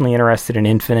I'm definitely interested in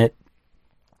Infinite.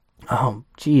 Oh,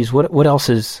 geez, what else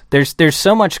is there's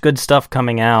so much good stuff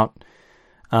coming out.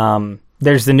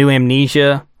 There's the new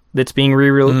Amnesia that's being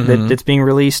that's being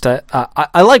released.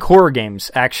 I like horror games.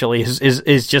 Actually,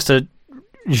 is just a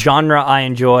genre I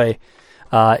enjoy.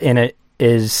 In it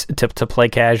is to play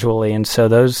casually, and so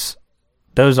those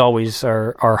always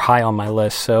are high on my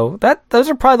list. So those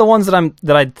are probably the ones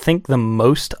that I think the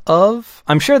most of.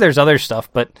 I'm sure there's other stuff,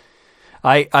 but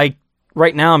I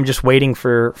right now I'm just waiting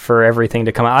for everything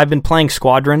to come out. I've been playing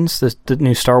Squadrons, the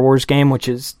new Star Wars game, which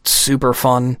is super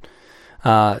fun.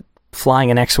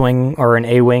 Flying an X-wing or an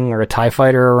A-wing or a TIE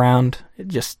fighter around,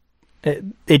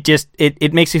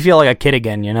 it makes you feel like a kid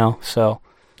again, So,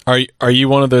 are you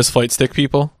one of those flight stick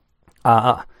people?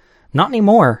 Not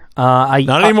anymore.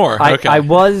 Not anymore. Okay. I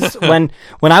was when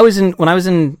I was in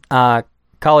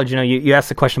college. You asked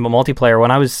the question about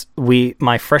multiplayer.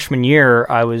 My freshman year,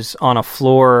 I was on a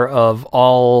floor of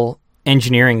all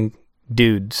engineering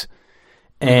dudes,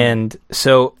 and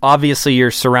so obviously you're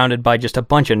surrounded by just a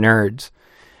bunch of nerds,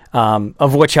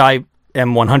 of which I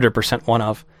am 100% one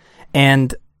of,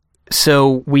 and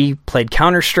so we played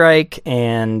Counter-Strike,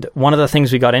 and one of the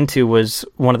things we got into was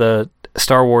one of the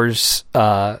Star Wars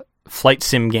flight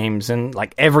sim games, and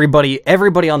like everybody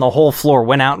on the whole floor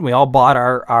went out and we all bought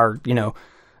our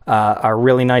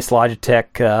really nice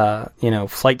Logitech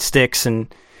flight sticks,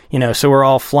 and so we're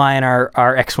all flying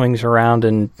our X-wings around,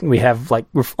 and we're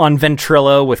on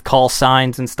Ventrilo with call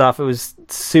signs and stuff. It was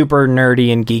super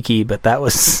nerdy and geeky, but that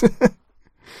was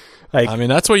Like, I mean,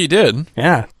 that's what you did.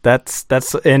 Yeah, that's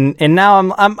and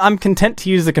now I'm content to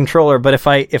use the controller, but if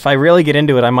I really get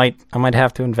into it, I might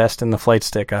have to invest in the flight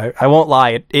stick. I won't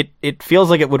lie, it feels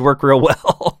like it would work real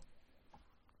well.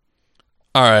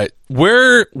 All right,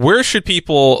 where should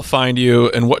people find you,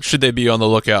 and what should they be on the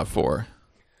lookout for?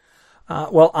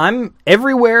 Well, I'm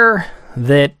everywhere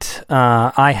that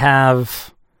I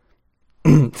have.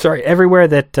 Sorry, everywhere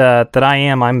that I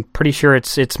am. I'm pretty sure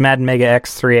it's Mad Mega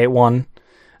X381.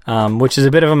 Which is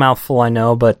a bit of a mouthful, I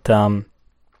know, but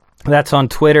that's on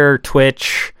Twitter,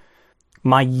 Twitch.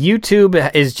 My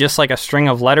YouTube is just like a string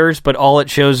of letters, but all it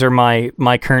shows are my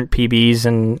current PBs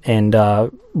and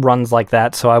runs like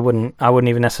that. So I wouldn't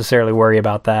even necessarily worry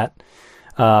about that.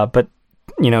 But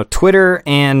Twitter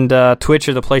and Twitch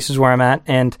are the places where I'm at,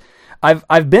 and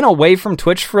I've been away from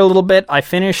Twitch for a little bit. I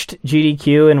finished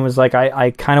GDQ and was like,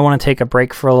 I kind of want to take a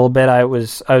break for a little bit. I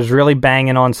was really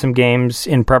banging on some games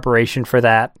in preparation for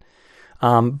that.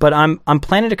 But I'm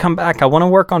planning to come back. I want to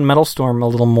work on Metal Storm a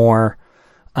little more,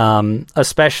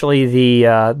 especially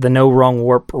the No Wrong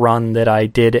Warp run that I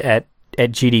did at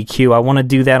GDQ. I want to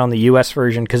do that on the US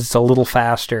version because it's a little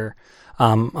faster.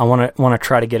 I want to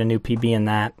try to get a new PB in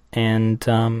that, and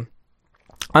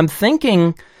I'm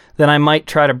thinking that I might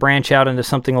try to branch out into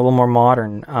something a little more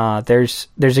modern. There's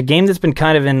a game that's been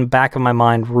kind of in the back of my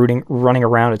mind running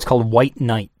around. It's called White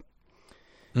Knight.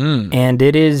 And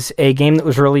it is a game that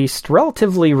was released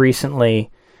relatively recently,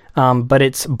 but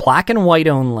it's black and white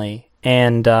only.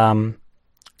 And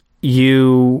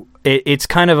it's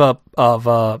kind of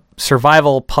a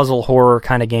survival puzzle horror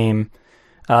kind of game,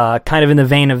 kind of in the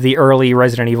vein of the early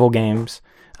Resident Evil games,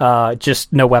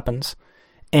 just no weapons.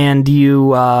 And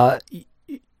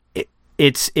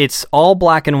it's all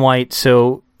black and white,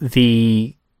 so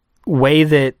the way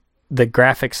that the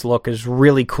graphics look is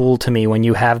really cool to me when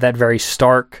you have that very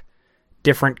stark,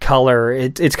 different color.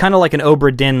 It's kind of like an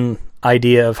Obra Dinn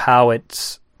idea of how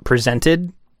it's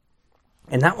presented.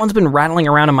 And that one's been rattling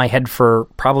around in my head for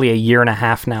probably a year and a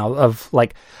half now of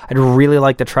like, I'd really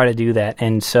like to try to do that.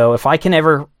 And so if I can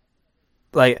ever,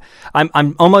 like,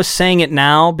 I'm almost saying it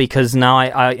now because now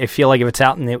I feel like if it's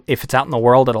out in the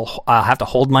world, I'll have to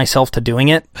hold myself to doing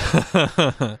it.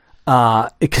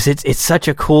 Because it's such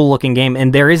a cool looking game,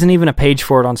 and there isn't even a page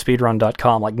for it on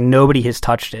speedrun.com. Like, nobody has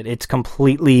touched it. It's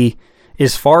completely,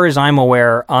 as far as I'm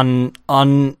aware,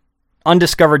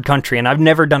 undiscovered country, and I've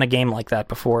never done a game like that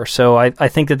before. So I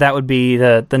think that would be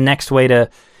the next way to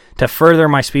further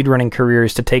my speedrunning career,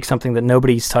 is to take something that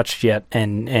nobody's touched yet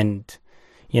and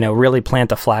really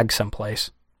plant a flag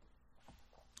someplace.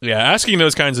 Yeah, asking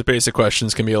those kinds of basic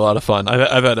questions can be a lot of fun.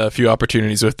 I've had a few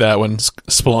opportunities with that when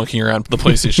spelunking around the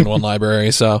PlayStation 1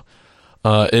 library, so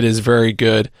it is very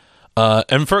good.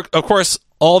 And for, of course,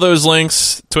 all those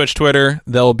links, Twitch, Twitter,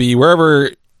 they'll be wherever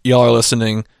y'all are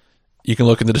listening. You can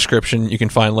look in the description. You can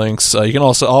find links. You can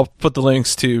also, I'll put the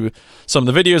links to some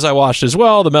of the videos I watched as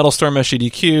well, the Metal Storm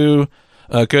SGDQ,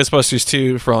 Ghostbusters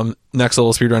 2 from Next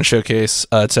Level Speedrun Showcase,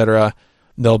 etc.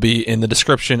 They'll be in the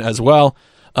description as well.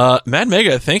 Mad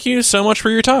Mega, thank you so much for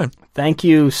your time. Thank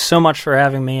you so much for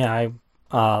having me. I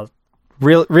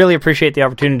really appreciate the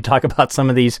opportunity to talk about some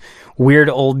of these weird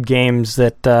old games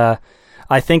that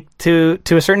I think to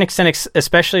a certain extent,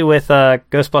 especially with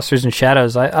Ghostbusters and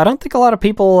Shadows, I don't think a lot of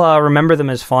people remember them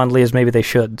as fondly as maybe they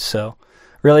should. So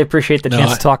really appreciate the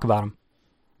chance to talk about them.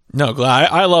 No,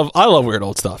 I love weird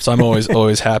old stuff, so I'm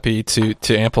always happy to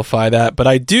amplify that. But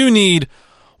I do need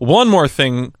one more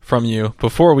thing from you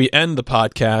before we end the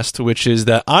podcast, which is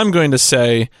that I'm going to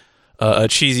say a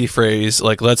cheesy phrase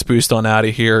like, let's boost on out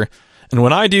of here. And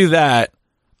when I do that,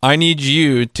 I need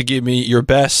you to give me your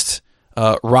best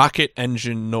rocket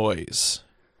engine noise.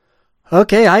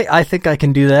 Okay, I think I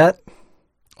can do that.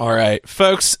 All right,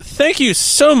 folks, thank you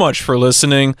so much for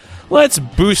listening. Let's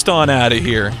boost on out of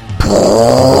here.